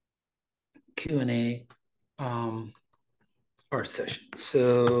Q&A, our session.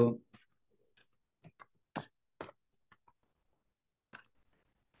 So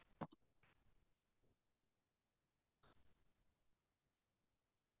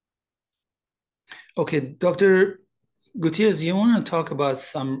okay, Dr. Gutierrez, you want to talk about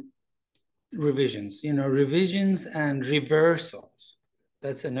some revisions, revisions and reversals.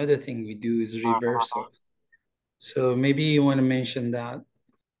 That's another thing we do is reversals. So maybe you want to mention that.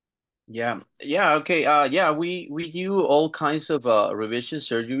 Yeah, okay. Yeah, we do all kinds of revision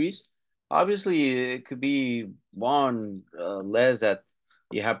surgeries. Obviously, it could be one less that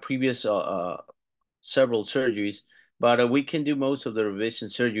you have previous several surgeries, but we can do most of the revision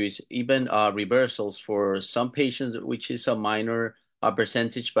surgeries, even reversals for some patients, which is a minor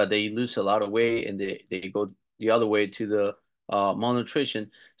percentage, but they lose a lot of weight and they go the other way to the malnutrition,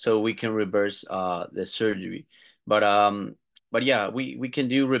 so we can reverse the surgery. But um, but yeah, we can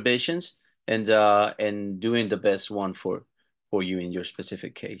do revisions and doing the best one for you in your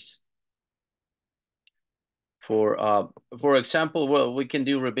specific case. For for example, well, we can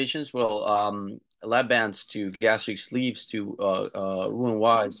do revisions. Well, lap bands to gastric sleeves to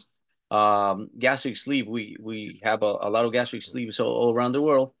Roux-en-Y's. Gastric sleeve, we have a lot of gastric sleeves all around the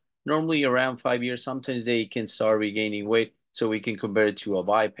world. Normally around 5 years, sometimes they can start regaining weight, so we can compare it to a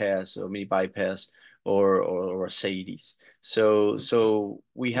bypass or mini bypass or a SADIs. So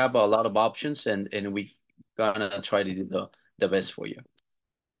we have a lot of options, and we gonna try to do the best for you.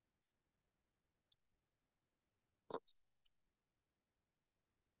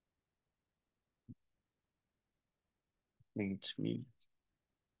 I think it's me.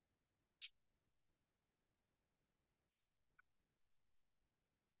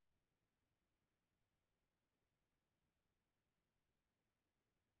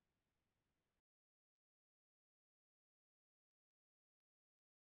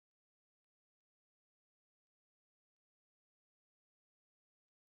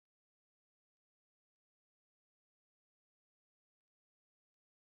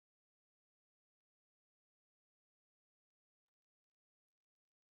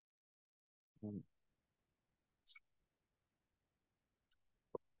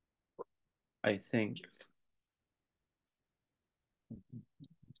 I think.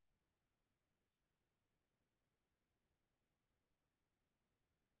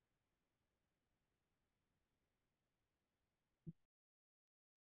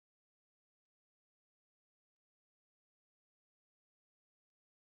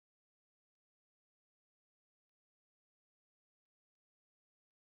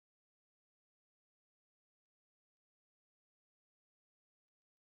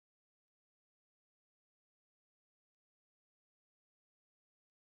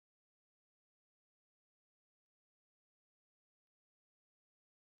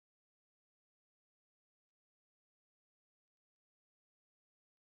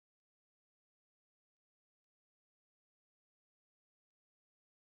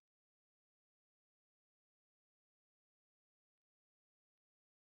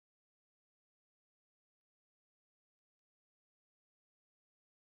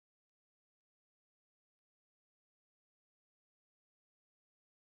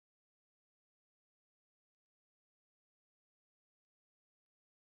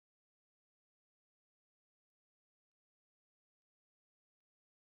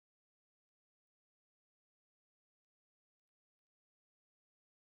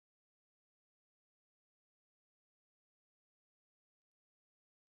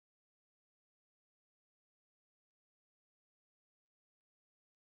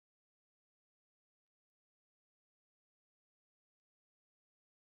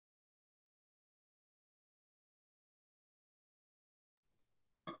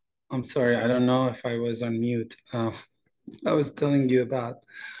 I'm sorry, I don't know if I was on mute. I was telling you about.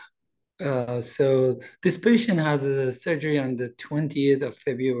 So this patient has a surgery on the 20th of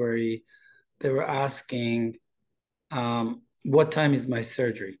February. They were asking, what time is my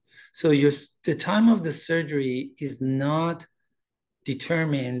surgery? So the time of the surgery is not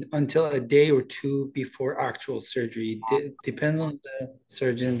determined until a day or two before actual surgery. Depends on the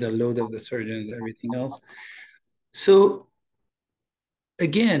surgeon, the load of the surgeons, everything else. So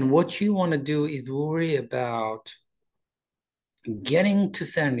again, what you want to do is worry about getting to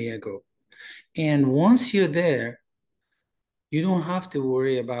San Diego. And once you're there, you don't have to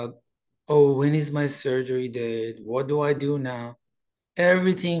worry about, oh, when is my surgery date? What do I do now?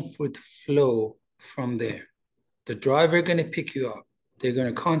 Everything would flow from there. The driver going to pick you up. They're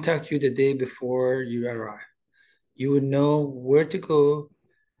going to contact you the day before you arrive. You would know where to go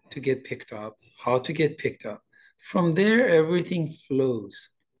to get picked up, how to get picked up. From there, everything flows.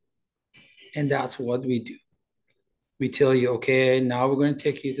 And that's what we do. We tell you, okay, now we're going to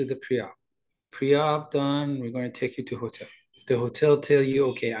take you to the pre-op. Pre-op done, we're going to take you to hotel. The hotel tell you,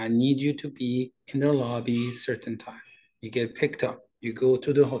 okay, I need you to be in the lobby certain time. You get picked up. You go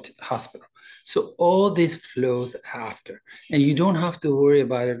to the hospital. So all this flows after, and you don't have to worry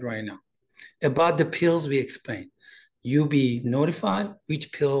about it right now. About the pills we explained, you be notified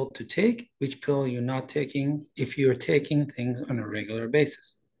which pill to take, which pill you're not taking, if you're taking things on a regular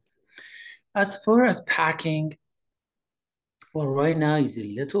basis. As far as packing, well, right now it's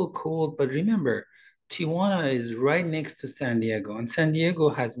a little cold, but remember, Tijuana is right next to San Diego, and San Diego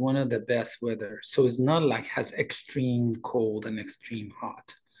has one of the best weather. So it's not like has extreme cold and extreme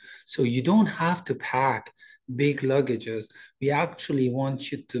hot. So you don't have to pack big luggages. We actually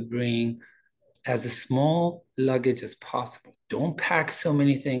want you to bring as a small luggage as possible. Don't pack so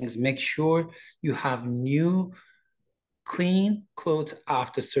many things. Make sure you have new clean clothes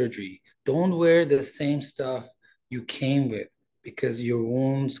after surgery. Don't wear the same stuff you came with because your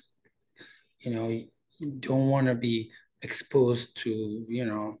wounds, you don't want to be exposed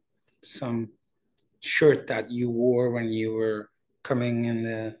to, some shirt that you wore when you were coming in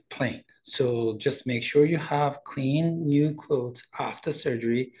the plane. So just make sure you have clean new clothes after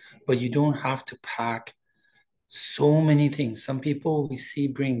surgery, but you don't have to pack so many things. Some people we see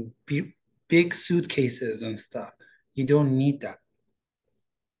bring big suitcases and stuff. You don't need that.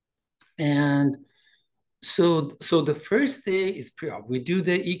 And so the first day is pre-op. We do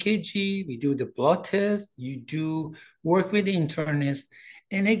the EKG, we do the blood test, you do work with the internist.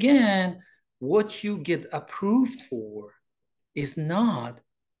 And again, what you get approved for is not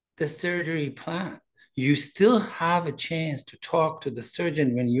the surgery plan. You still have a chance to talk to the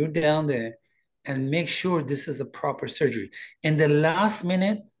surgeon when you're down there and make sure this is a proper surgery. In the last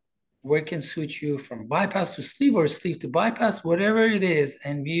minute, we can switch you from bypass to sleeve or sleeve to bypass, whatever it is,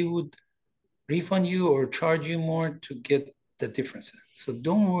 and we would refund you or charge you more to get the differences. So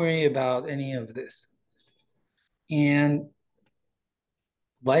don't worry about any of this. And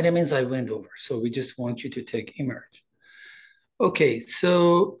vitamins I went over. So we just want you to take Emerge. Okay,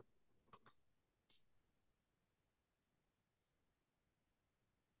 so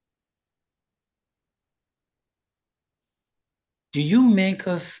do you make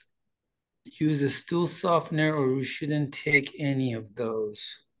us use a stool softener or we shouldn't take any of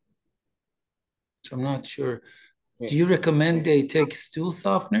those? So I'm not sure. Yeah. Do you recommend they take stool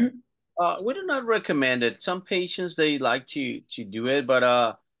softener? We do not recommend it. Some patients they like to do it,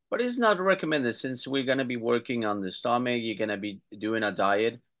 but it's not recommended since we're gonna be working on the stomach. You're gonna be doing a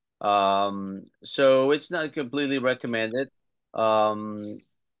diet, so it's not completely recommended. Um,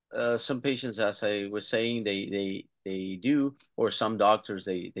 some patients, as I was saying, they do, or some doctors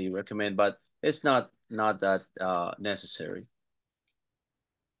they recommend, but it's not that necessary.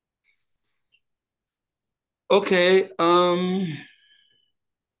 Okay.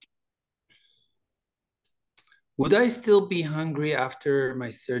 Would I still be hungry after my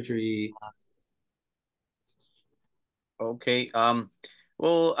surgery? Okay.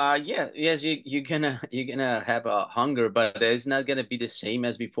 Well, yeah, yes, you're gonna you're gonna have a hunger, but it's not gonna be the same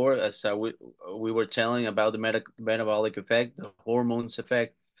as before. As we were telling about the metabolic effect, the hormones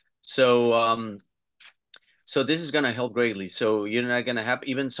effect. So so this is gonna help greatly. So you're not gonna have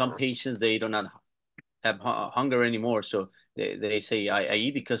even some patients they do not have hunger anymore. So they say I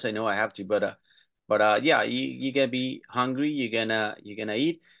eat because I know I have to. But yeah, you gonna be hungry. You're gonna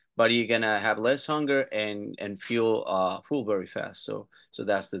eat, but you're gonna have less hunger and feel full very fast. So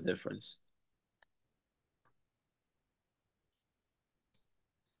that's the difference.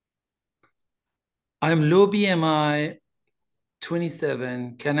 I'm low BMI,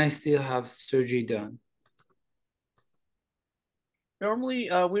 27. Can I still have surgery done? Normally,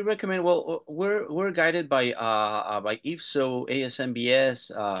 we recommend. Well, we're guided by IFSO,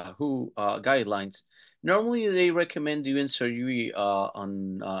 ASMBS, WHO guidelines. Normally, they recommend doing surgery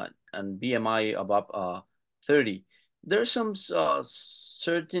on BMI above 30. There's some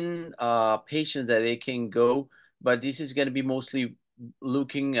certain patients that they can go, but this is going to be mostly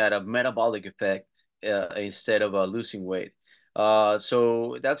looking at a metabolic effect instead of losing weight.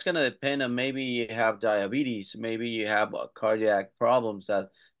 So that's gonna depend on maybe you have diabetes, maybe you have cardiac problems that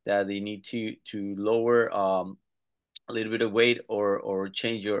they need to lower a little bit of weight or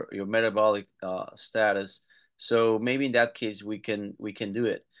change your metabolic status. So maybe in that case we can do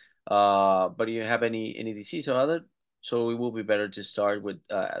it. But you have any disease or other, so it will be better to start with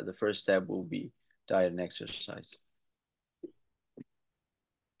the first step will be diet and exercise.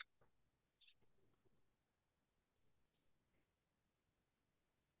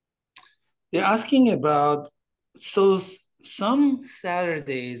 They're asking about, so some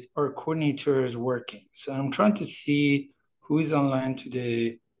Saturdays our coordinator is working. So I'm trying to see who is online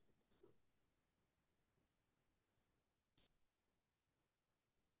today.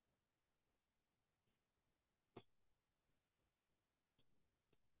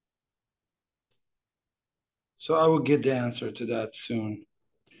 So I will get the answer to that soon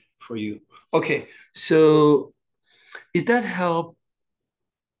for you. Okay, so is that help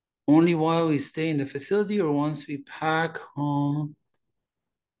only while we stay in the facility, or once we pack home,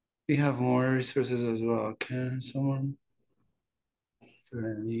 we have more resources as well? Can someone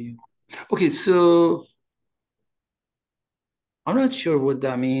leave? Okay, so I'm not sure what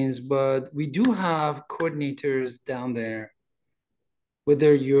that means, but we do have coordinators down there,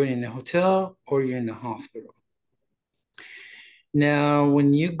 whether you're in a hotel or you're in the hospital. Now,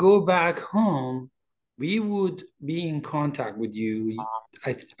 when you go back home, we would be in contact with you.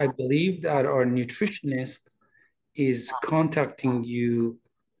 I believe that our nutritionist is contacting you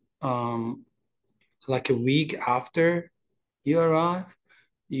um, like a week after you arrive.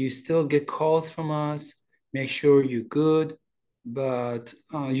 You still get calls from us. Make sure you're good, but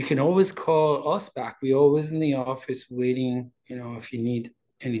you can always call us back. We're always in the office waiting, if you need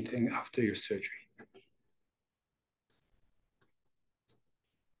anything after your surgery.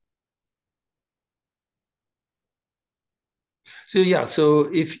 So yeah, so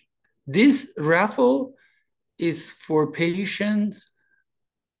if this raffle is for patients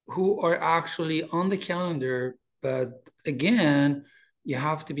who are actually on the calendar, but again, you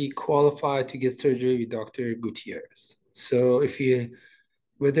have to be qualified to get surgery with Dr. Gutierrez. So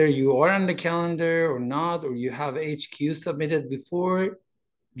whether you are on the calendar or not, or you have HQ submitted before,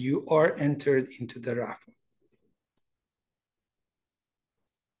 you are entered into the raffle.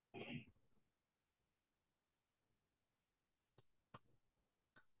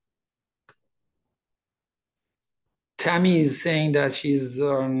 Tammy is saying that she's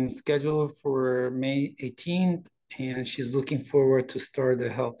on schedule for May 18th and she's looking forward to start a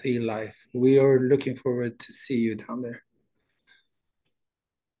healthy life. We are looking forward to see you down there.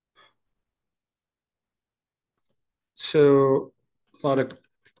 So a lot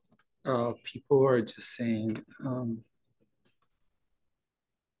of people are just saying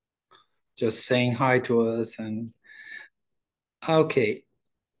hi to us. And okay,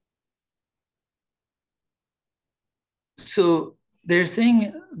 so they're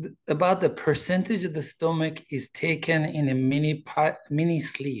saying about the percentage of the stomach is taken in a mini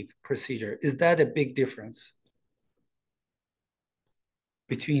sleeve procedure. Is that a big difference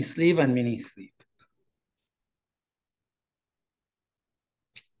between sleeve and mini sleeve?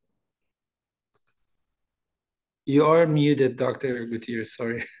 You are muted, Dr. Gutierrez.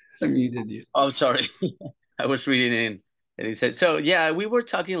 Sorry, I muted you. Oh, sorry. I was reading in and he said, so yeah, we were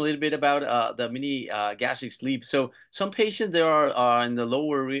talking a little bit about the mini gastric sleeve. So some patients there are in the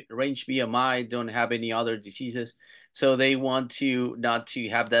lower range BMI, don't have any other diseases. So they want to not to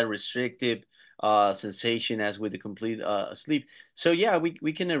have that restrictive sensation as with the complete sleep. So yeah,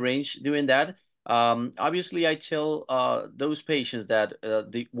 we can arrange doing that. Obviously, I tell those patients that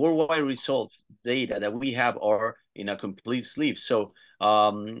the worldwide result data that we have are in a complete sleep. So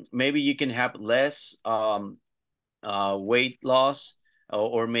maybe you can have less weight loss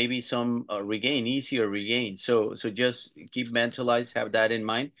or maybe some regain, easier regain. So just keep mentalized, have that in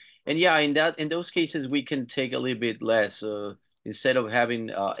mind. And yeah, in those cases we can take a little bit less. Instead of having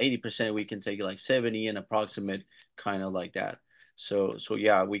 80%, we can take like 70 and approximate kind of like that. So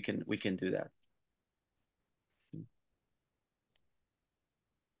yeah, we can do that.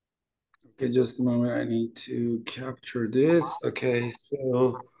 Okay, just a moment. I need to capture this. Okay,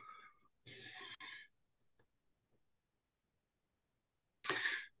 so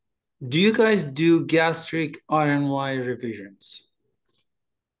do you guys do gastric RNY revisions?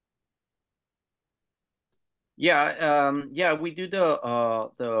 Yeah, we do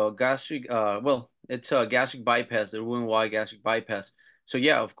the gastric well, it's a gastric bypass, the Roux-en-Y gastric bypass. So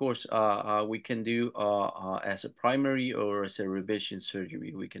yeah, of course, we can do as a primary or as a revision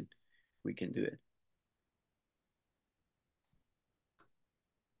surgery. We can do it.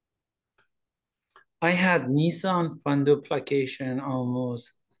 I had Nissan fundoplication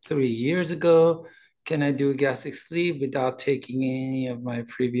almost 3 years ago. Can I do a gastric sleeve without taking any of my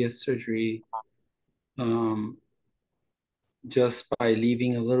previous surgery, um, just by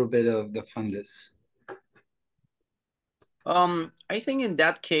leaving a little bit of the fundus? I think in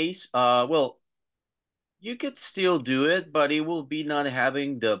that case, well, you could still do it, but it will be not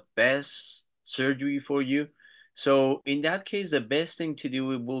having the best surgery for you. So in that case, the best thing to do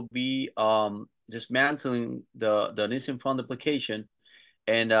will be dismantling the Nissen fundoplication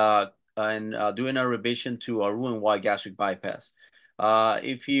and doing a revision to a Roux-en-Y gastric bypass.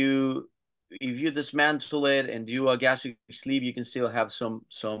 If you dismantle it and do a gastric sleeve, you can still have some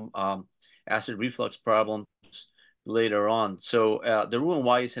acid reflux problems later on. So the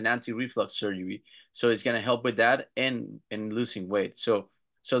Roux-en-Y is an anti-reflux surgery, so it's gonna help with that and losing weight. So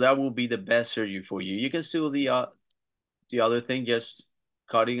that will be the best surgery for you. You can still do the other thing, just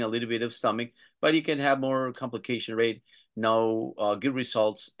cutting a little bit of stomach, but you can have more complication rate, no good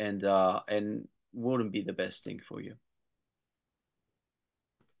results, and wouldn't be the best thing for you.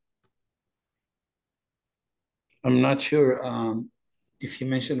 I'm not sure if you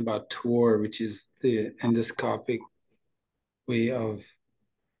mentioned about TOR, which is the endoscopic way of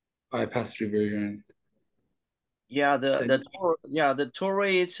bypass reversion. Yeah, the That the tor yeah the torre,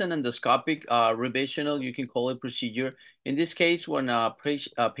 it's an endoscopic revisional, you can call it, procedure. In this case, when a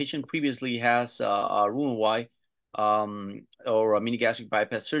patient previously has a Roux-en-Y or a mini gastric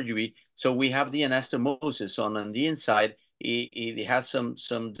bypass surgery, so we have the anastomosis on the inside. It has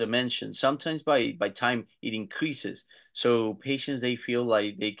some dimension. Sometimes by time it increases. So patients, they feel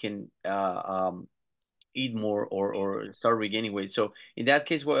like they can eat more or start regaining weight. So in that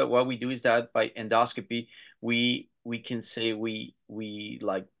case, what we do is that by endoscopy, we can say we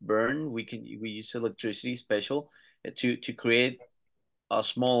like burn. We use electricity special to create a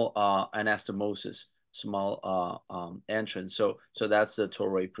small anastomosis, small entrance. So that's the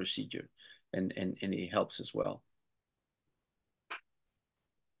Torre procedure, and it helps as well.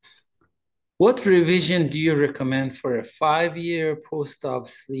 What revision do you recommend for a 5-year post-op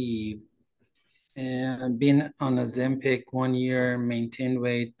sleeve and been on Ozempic 1 year, maintained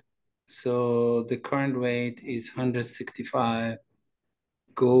weight? So the current weight is 165,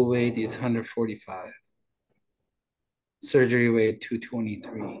 goal weight is 145, surgery weight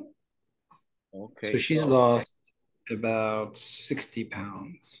 223. So Okay, she's lost about 60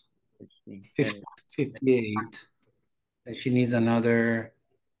 pounds, and 58, and she needs another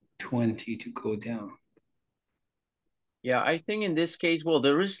 20 to go down. yeah, I think in this case, well,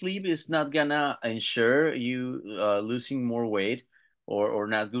 the risk sleep is not gonna ensure you losing more weight or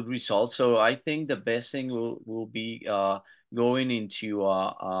not good results. So I think the best thing will be going into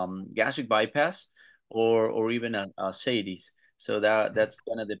gastric bypass or even a SADIs. So that's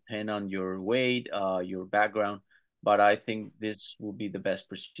gonna depend on your weight, your background, but I think this will be the best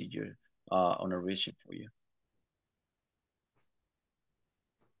procedure on a revision for you.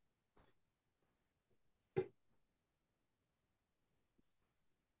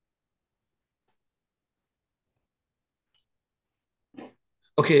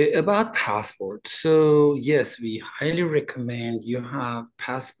 Okay, about passport. So yes, we highly recommend you have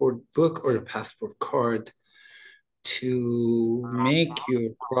passport book or a passport card to make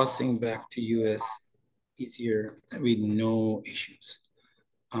your crossing back to US easier with no issues.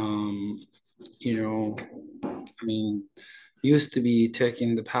 Um, you know, I mean, used to be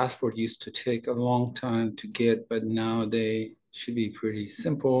taking the passport used to take a long time to get, but now they should be pretty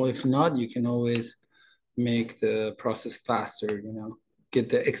simple. If not, you can always make the process faster, get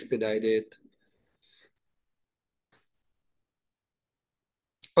the expedited.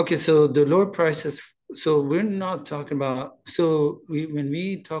 Okay, so the lower prices, so we're not talking about, so when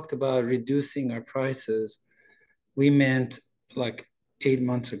we talked about reducing our prices, we meant like 8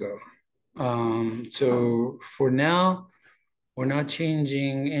 months ago. So for now, we're not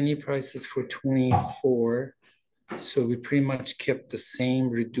changing any prices for 24. So we pretty much kept the same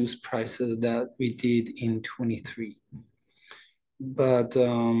reduced prices that we did in 23. But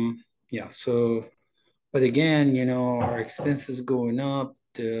yeah, so but again, our expenses going up,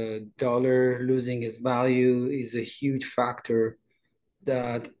 the dollar losing its value is a huge factor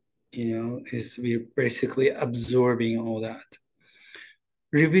that, is we're basically absorbing all that.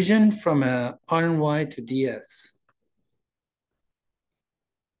 Revision from a RNY to DS.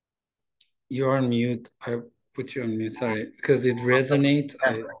 You're on mute. put you on mute, sorry, because it resonates.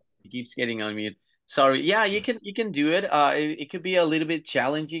 Yeah, it keeps getting on mute. Sorry. Yeah, you can do it. It could be a little bit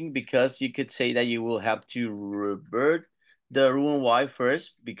challenging because you could say that you will have to revert the Roux-en-Y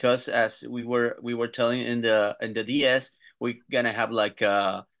first because as we were telling in the DS, we're gonna have like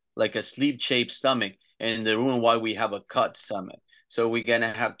a sleeve shaped stomach, and in the Roux-en-Y we have a cut stomach. So we're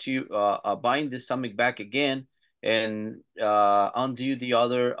gonna have to bind the stomach back again and undo the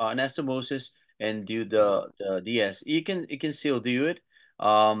other anastomosis and do the DS. You can still do it.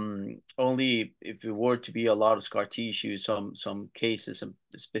 Only if it were to be a lot of scar tissue, some cases, some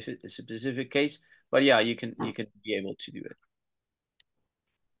specific case. But yeah, you can be able to do it.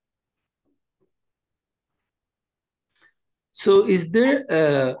 So is there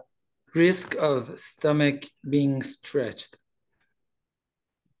a risk of stomach being stretched?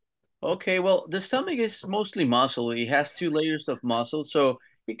 Okay, well, the stomach is mostly muscle. It has two layers of muscle, so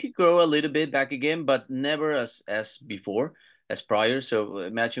it could grow a little bit back again, but never as before, as prior. So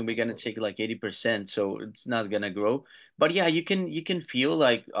imagine we're gonna take like 80%, so it's not gonna grow. But yeah, you can feel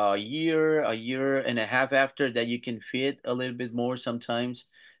like a year and a half after that you can fit a little bit more sometimes,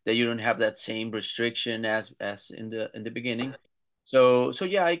 that you don't have that same restriction as in the beginning. So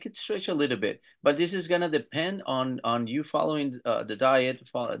yeah, I could stretch a little bit, but this is gonna depend on you following the diet,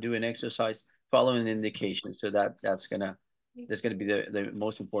 doing exercise, following the indication. So that's gonna be the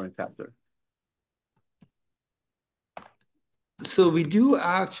most important factor. So we do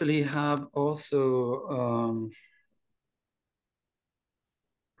actually have also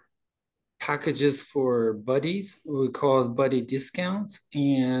packages for buddies. We call it buddy discounts,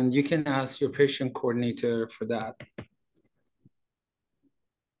 and you can ask your patient coordinator for that.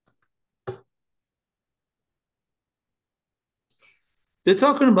 They're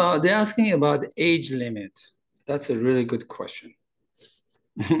asking about the age limit. That's a really good question.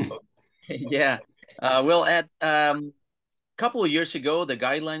 Yeah. Well, at couple of years ago, the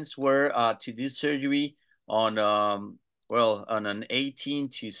guidelines were to do surgery on on an 18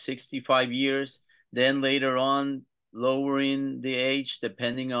 to 65 years. Then later on, lowering the age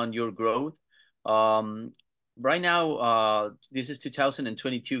depending on your growth. Um, right now, this is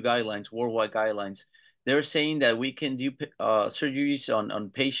 2022 guidelines, worldwide guidelines. They're saying that we can do surgeries on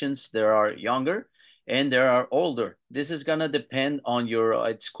patients that are younger and they are older. This is gonna depend on your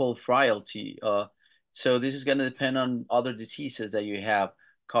it's called frailty. So this is going to depend on other diseases that you have,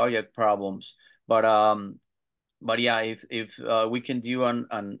 cardiac problems. But but yeah, if we can do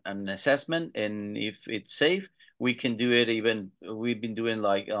an assessment and if it's safe, we can do it even we've been doing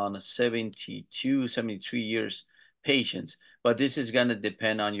like on a 72, 73 years patients. But this is going to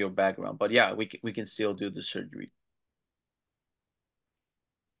depend on your background. But yeah, we can still do the surgery.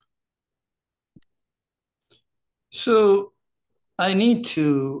 So I need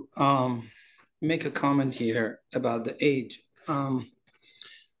to make a comment here about the age.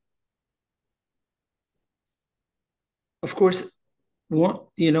 Of course,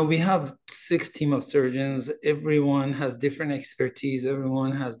 we have 6 team of surgeons. Everyone has different expertise.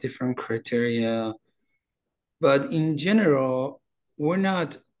 Everyone has different criteria. But in general, we're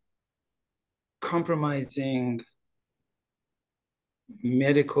not compromising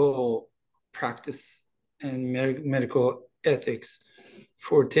medical practice and medical ethics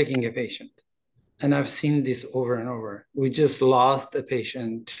for taking a patient. And I've seen this over and over. We just lost a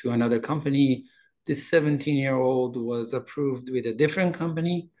patient to another company. This 17-year-old was approved with a different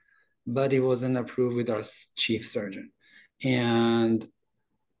company, but it wasn't approved with our chief surgeon.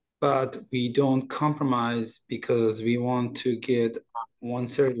 But we don't compromise because we want to get one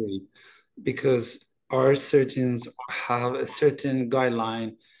surgery, because our surgeons have a certain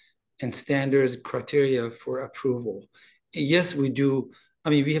guideline and standards criteria for approval. Yes, we do. I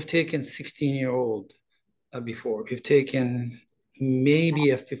mean, we have taken 16-year-old before. We've taken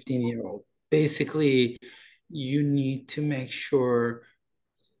maybe a 15-year-old. Basically, you need to make sure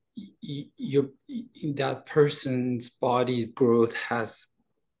that person's body growth has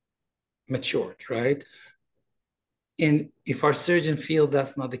matured, right? And if our surgeon feel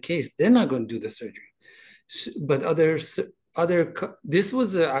that's not the case, they're not going to do the surgery. But this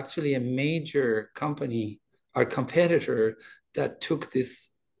was actually a major company, our competitor, that took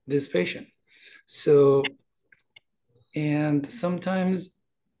this patient. So, and sometimes,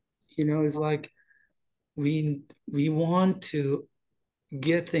 it's like we want to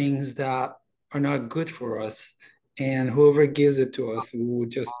get things that are not good for us, and whoever gives it to us, we will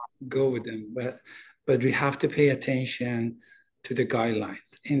just go with them. But we have to pay attention to the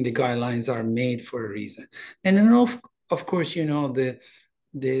guidelines, and the guidelines are made for a reason. And then of course, the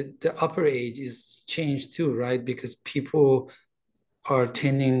upper age is changed too, right? Because people are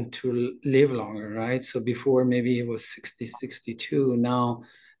tending to live longer, right? So before maybe it was 60, 62. Now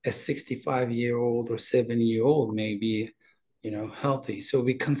a 65-year-old or 70-year-old may be, healthy. So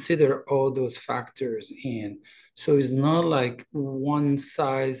we consider all those factors in. So it's not like one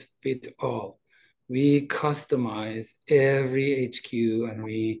size fit all. We customize every HQ and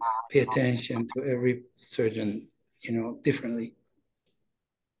we pay attention to every surgeon, differently.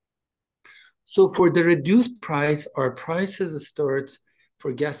 So for the reduced price, our prices start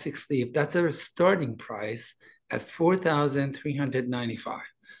for gastric sleeve. That's our starting price at 4,395.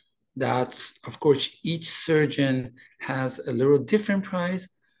 That's, of course, each surgeon has a little different price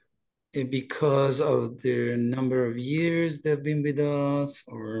because of the number of years they've been with us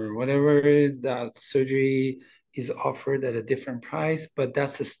or whatever. That surgery is offered at a different price, but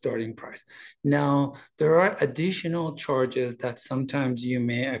that's the starting price. Now, there are additional charges that sometimes you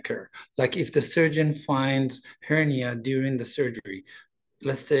may occur. Like if the surgeon finds hernia during the surgery,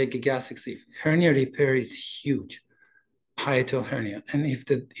 let's say gastric sleeve, hernia repair is huge, hiatal hernia. And if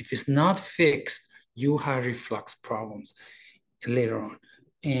it's not fixed, you have reflux problems later on.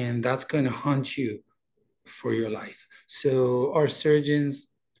 And that's going to haunt you for your life. So our surgeons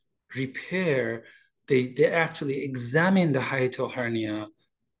repair, they actually examine the hiatal hernia.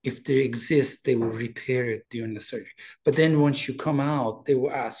 If they exist, they will repair it during the surgery. But then once you come out, they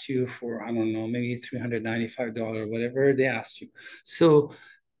will ask you for, I don't know, maybe $395, whatever they ask you. So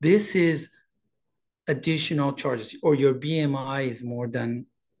this is additional charges, or your BMI is more than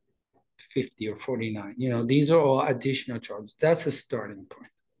 50 or 49. These are all additional charges. That's a starting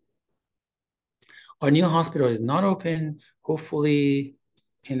point. Our new hospital is not open, hopefully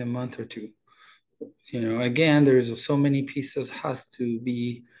in a month or two. Again, there's so many pieces has to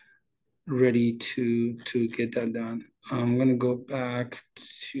be ready to get that done. I'm gonna go back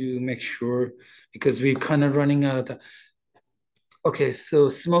to make sure because we're kind of running out of time. Okay, so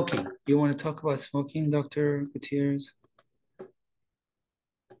smoking. You want to talk about smoking, Dr. Gutierrez?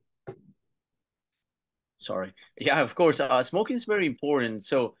 Sorry. Yeah, of course. Smoking is very important.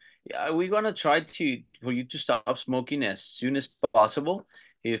 So we're gonna try to for you to stop smoking as soon as possible.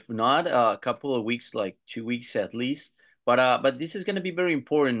 If not, a couple of weeks, like 2 weeks at least. But this is gonna be very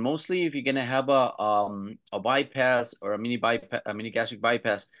important. Mostly if you're gonna have a bypass or a mini bypass, a mini gastric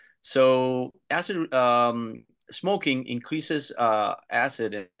bypass. So acid smoking increases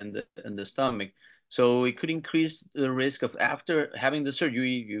acid in the stomach. So it could increase the risk of after having the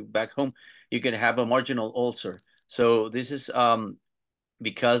surgery, you back home you can have a marginal ulcer. So this is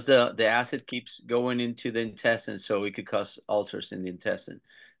because the acid keeps going into the intestine, so it could cause ulcers in the intestine.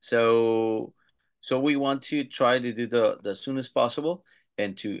 So so we want to try to do the soonest possible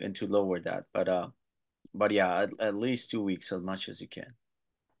and to lower that. But yeah, at least 2 weeks as much as you can.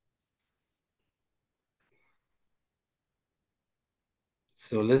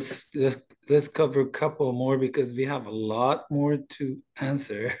 So let's cover a couple more because we have a lot more to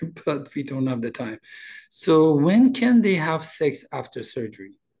answer, but we don't have the time. So when can they have sex after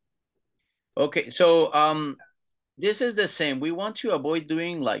surgery? Okay, so this is the same. We want to avoid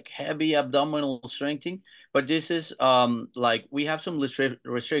doing like heavy abdominal strengthening, but this is like we have some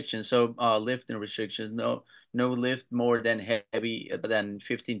restrictions. So lifting restrictions, no lift more than heavy than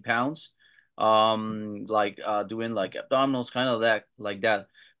 15 pounds. Like doing like abdominals, kind of that like that.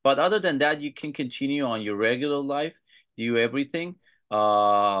 But other than that, you can continue on your regular life, do everything.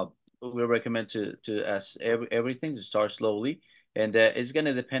 We recommend to as everything to start slowly, and it's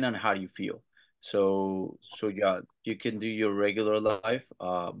gonna depend on how you feel. So yeah, you can do your regular life,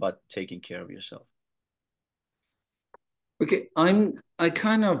 but taking care of yourself. Okay, I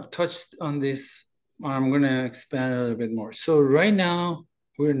kind of touched on this. I'm gonna expand a little bit more. So right now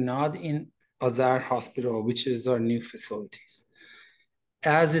we're not in Azar Hospital, which is our new facilities.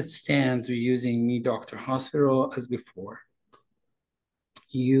 As it stands, we're using Me Doctor Hospital as before.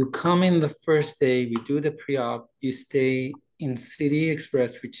 You come in the first day, we do the pre-op, you stay in City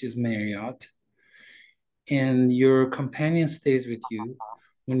Express, which is Marriott, and your companion stays with you.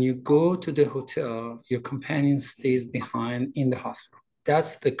 When you go to the hotel, your companion stays behind in the hospital.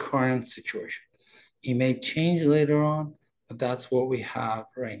 That's the current situation. It may change later on, but that's what we have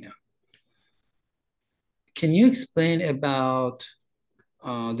right now. Can you explain about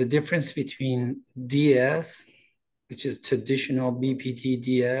the difference between DS, which is traditional BPT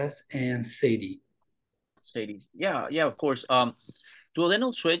DS, and SADI? Sadie. Yeah, yeah, of course.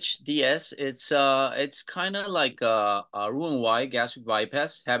 Duodenal switch DS, it's kind of like a Roux-en-Y gastric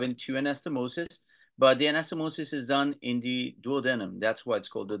bypass having two anastomosis, but the anastomosis is done in the duodenum. That's why it's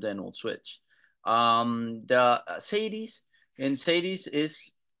called duodenal switch. The SADIs and SADIs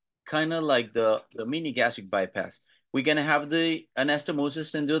is kind of like the mini gastric bypass, we're gonna have the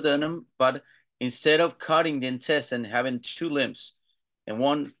anastomosis and duodenum, but instead of cutting the intestine, having two limbs, and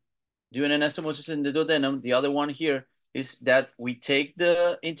one doing anastomosis in the duodenum, the other one here is that we take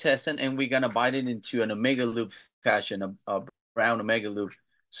the intestine and we're gonna bite it into an omega loop fashion, a brown omega loop.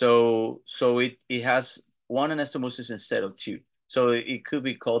 So it has one anastomosis instead of two. So it could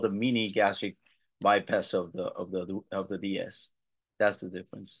be called a mini gastric bypass of the DS. That's the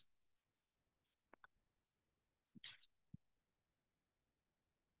difference.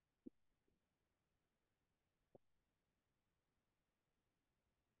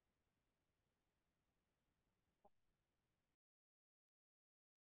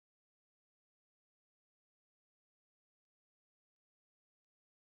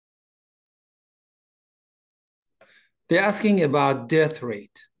 They're asking about death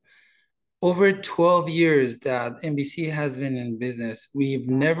rate. Over 12 years that MBC has been in business, we've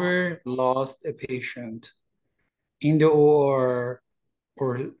never lost a patient in the OR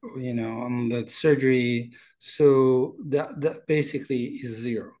or on the surgery. So that basically is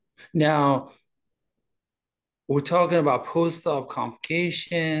zero. Now, we're talking about post-op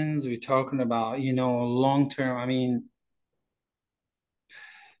complications. We're talking about, long-term. I mean,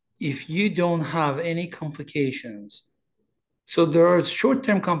 if you don't have any complications, so there are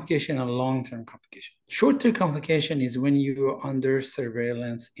short-term complication and long-term complication. Short-term complication is when you're under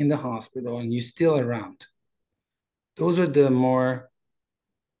surveillance in the hospital and you're still around. Those are the more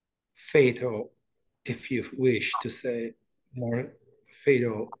fatal, if you wish to say, more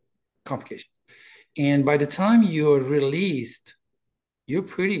fatal complications. And by the time you're released, you're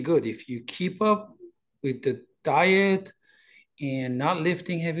pretty good. If you keep up with the diet and not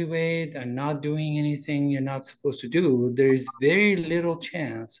lifting heavy weight and not doing anything you're not supposed to do, there's very little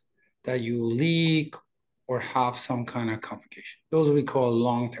chance that you leak or have some kind of complication. Those we call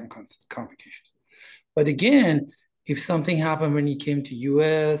long-term complications. But again, if something happened when you came to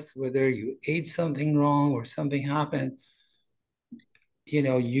US, whether you ate something wrong or something happened,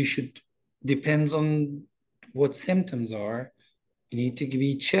 you should, depends on what symptoms are, you need to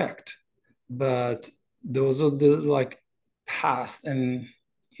be checked. But those are the like past, and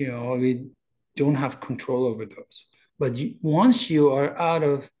we don't have control over those. But once you are out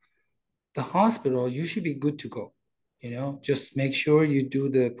of the hospital, you should be good to go. Just make sure you do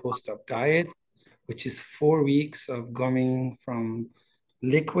the post-op diet, which is 4 weeks of going from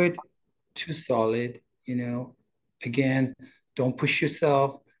liquid to solid. Again, don't push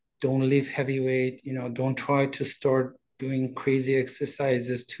yourself, don't lift heavy weight, don't try to start doing crazy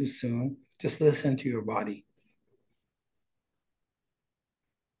exercises too soon. Just listen to your body.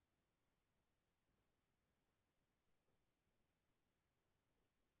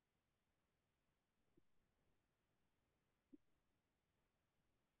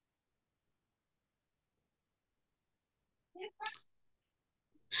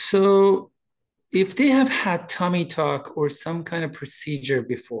 So if they have had tummy tuck or some kind of procedure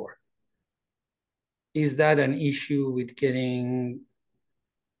before, is that an issue with getting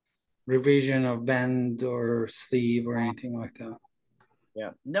revision of band or sleeve or anything like that?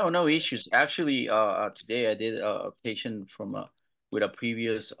 Yeah, no issues. Actually, today I did a patient from with a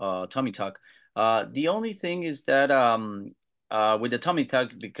previous tummy tuck. The only thing is that with the tummy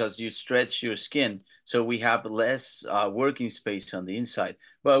tuck, because you stretch your skin, so we have less working space on the inside.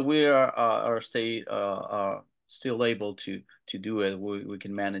 But we are still able to do it. We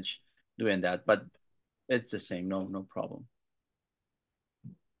can manage doing that, but it's the same. No problem.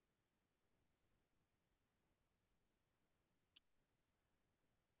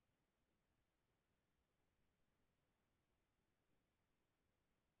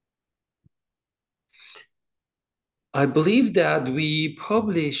 I believe that we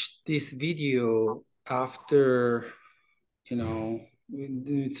published this video after,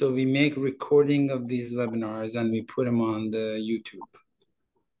 so we make recording of these webinars and we put them on the YouTube.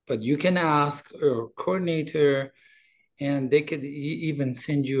 But you can ask our coordinator, and they could even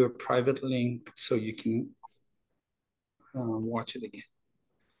send you a private link so you can watch it again.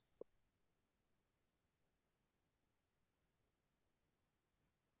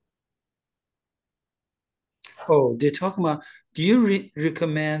 Oh, they're talking about, do you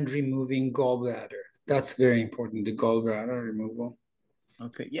recommend removing gallbladder? That's very important, the gallbladder removal.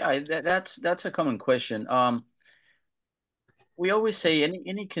 Okay, yeah, that's a common question. We always say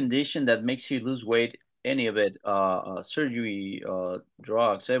any condition that makes you lose weight, any of it, surgery,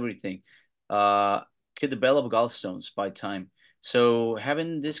 drugs, everything, uh, could develop gallstones by time. So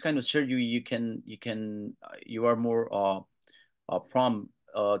having this kind of surgery, you are more prompt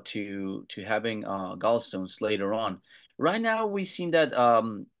to having gallstones later on. Right now, we've seen that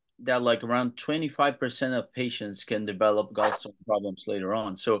that like around 25% of patients can develop gallstone problems later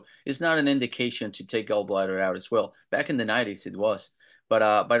on. So it's not an indication to take gallbladder out as well. Back in the 90s it was. But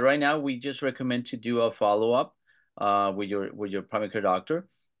right now we just recommend to do a follow-up with your primary care doctor.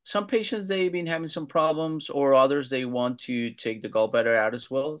 Some patients they've been having some problems, or others they want to take the gallbladder out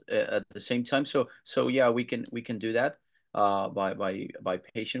as well at the same time. So yeah, we can do that by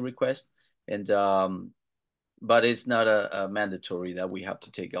patient request. And but it's not a mandatory that we have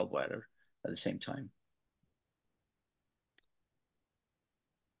to take gallbladder at the same time.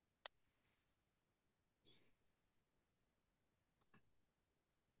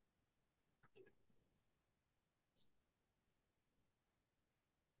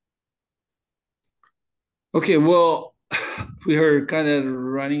 Okay, well, we are kind of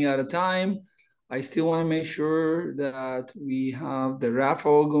running out of time. I still want to make sure that we have the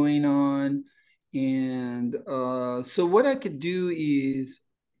raffle going on. And so what I could do is,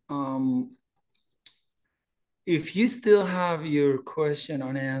 um, if you still have your question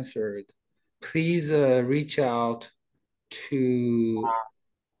unanswered, please reach out to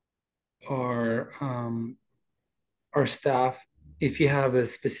our um, our staff. If you have a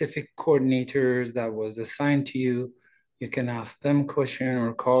specific coordinator that was assigned to you, you can ask them question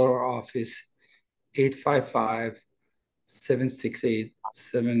or call our office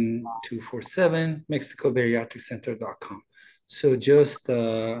 855-768-7247, MexicoBariatricCenter.com. So just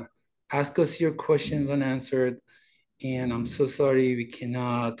ask us your questions unanswered. And I'm so sorry we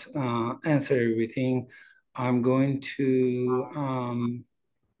cannot answer everything. I'm going to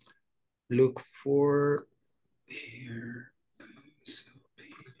look for here. So,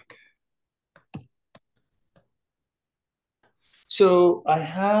 so I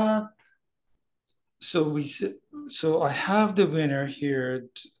have so we so I have the winner here,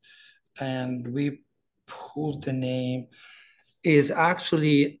 and we pulled the name is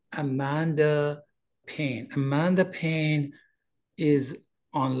actually Amanda Payne. Amanda Payne is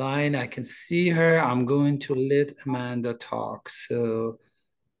online. I can see her. I'm going to let Amanda talk. So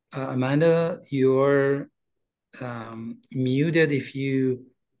Amanda, you're muted if you.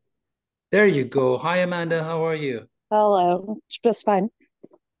 There you go. Hi, Amanda. How are you? Hello, just fine.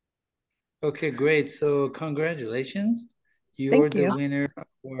 Okay, great. So congratulations. You're Thank the you. winner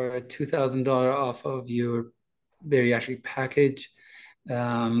for $2,000 off of your bariatric package.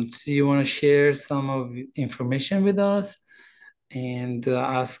 So you want to share some of information with us and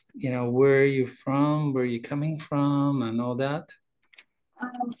ask, where you're from, where you're coming from, and all that?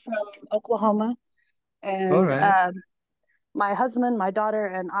 I'm from Oklahoma, All and right. my husband, my daughter,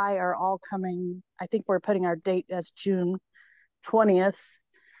 and I are all coming. I think we're putting our date as June 20th,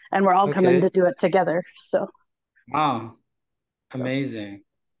 and we're all coming Okay. to do it together. So Wow. Amazing.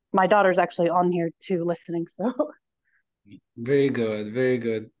 my daughter's actually on here too, listening. So Very good. Very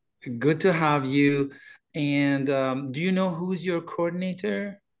good. Good to have you. And do you know who's your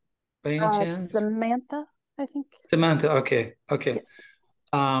coordinator by any chance? Samantha, I think. Samantha. Okay. Okay. Yes.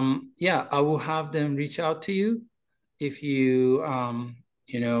 Yeah, I will have them reach out to you if you,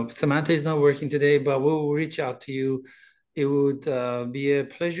 Samantha is not working today, but we will reach out to you. It would be a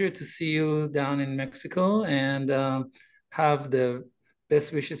pleasure to see you down in Mexico and have the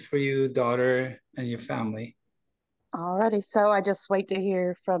best wishes for you, daughter, and your family. Alrighty. So I just wait to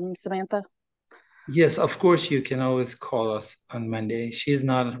hear from Samantha. Yes, of course, you can always call us on Monday. She's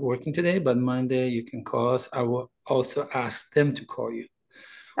not working today, but Monday you can call us. I will also ask them to call you.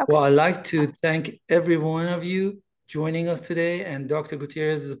 Okay. Well, I'd like to thank every one of you joining us today. And Dr.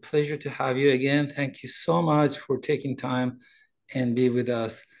 Gutierrez, it's a pleasure to have you again. Thank you so much for taking time and be with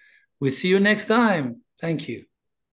us. We'll see you next time. Thank you.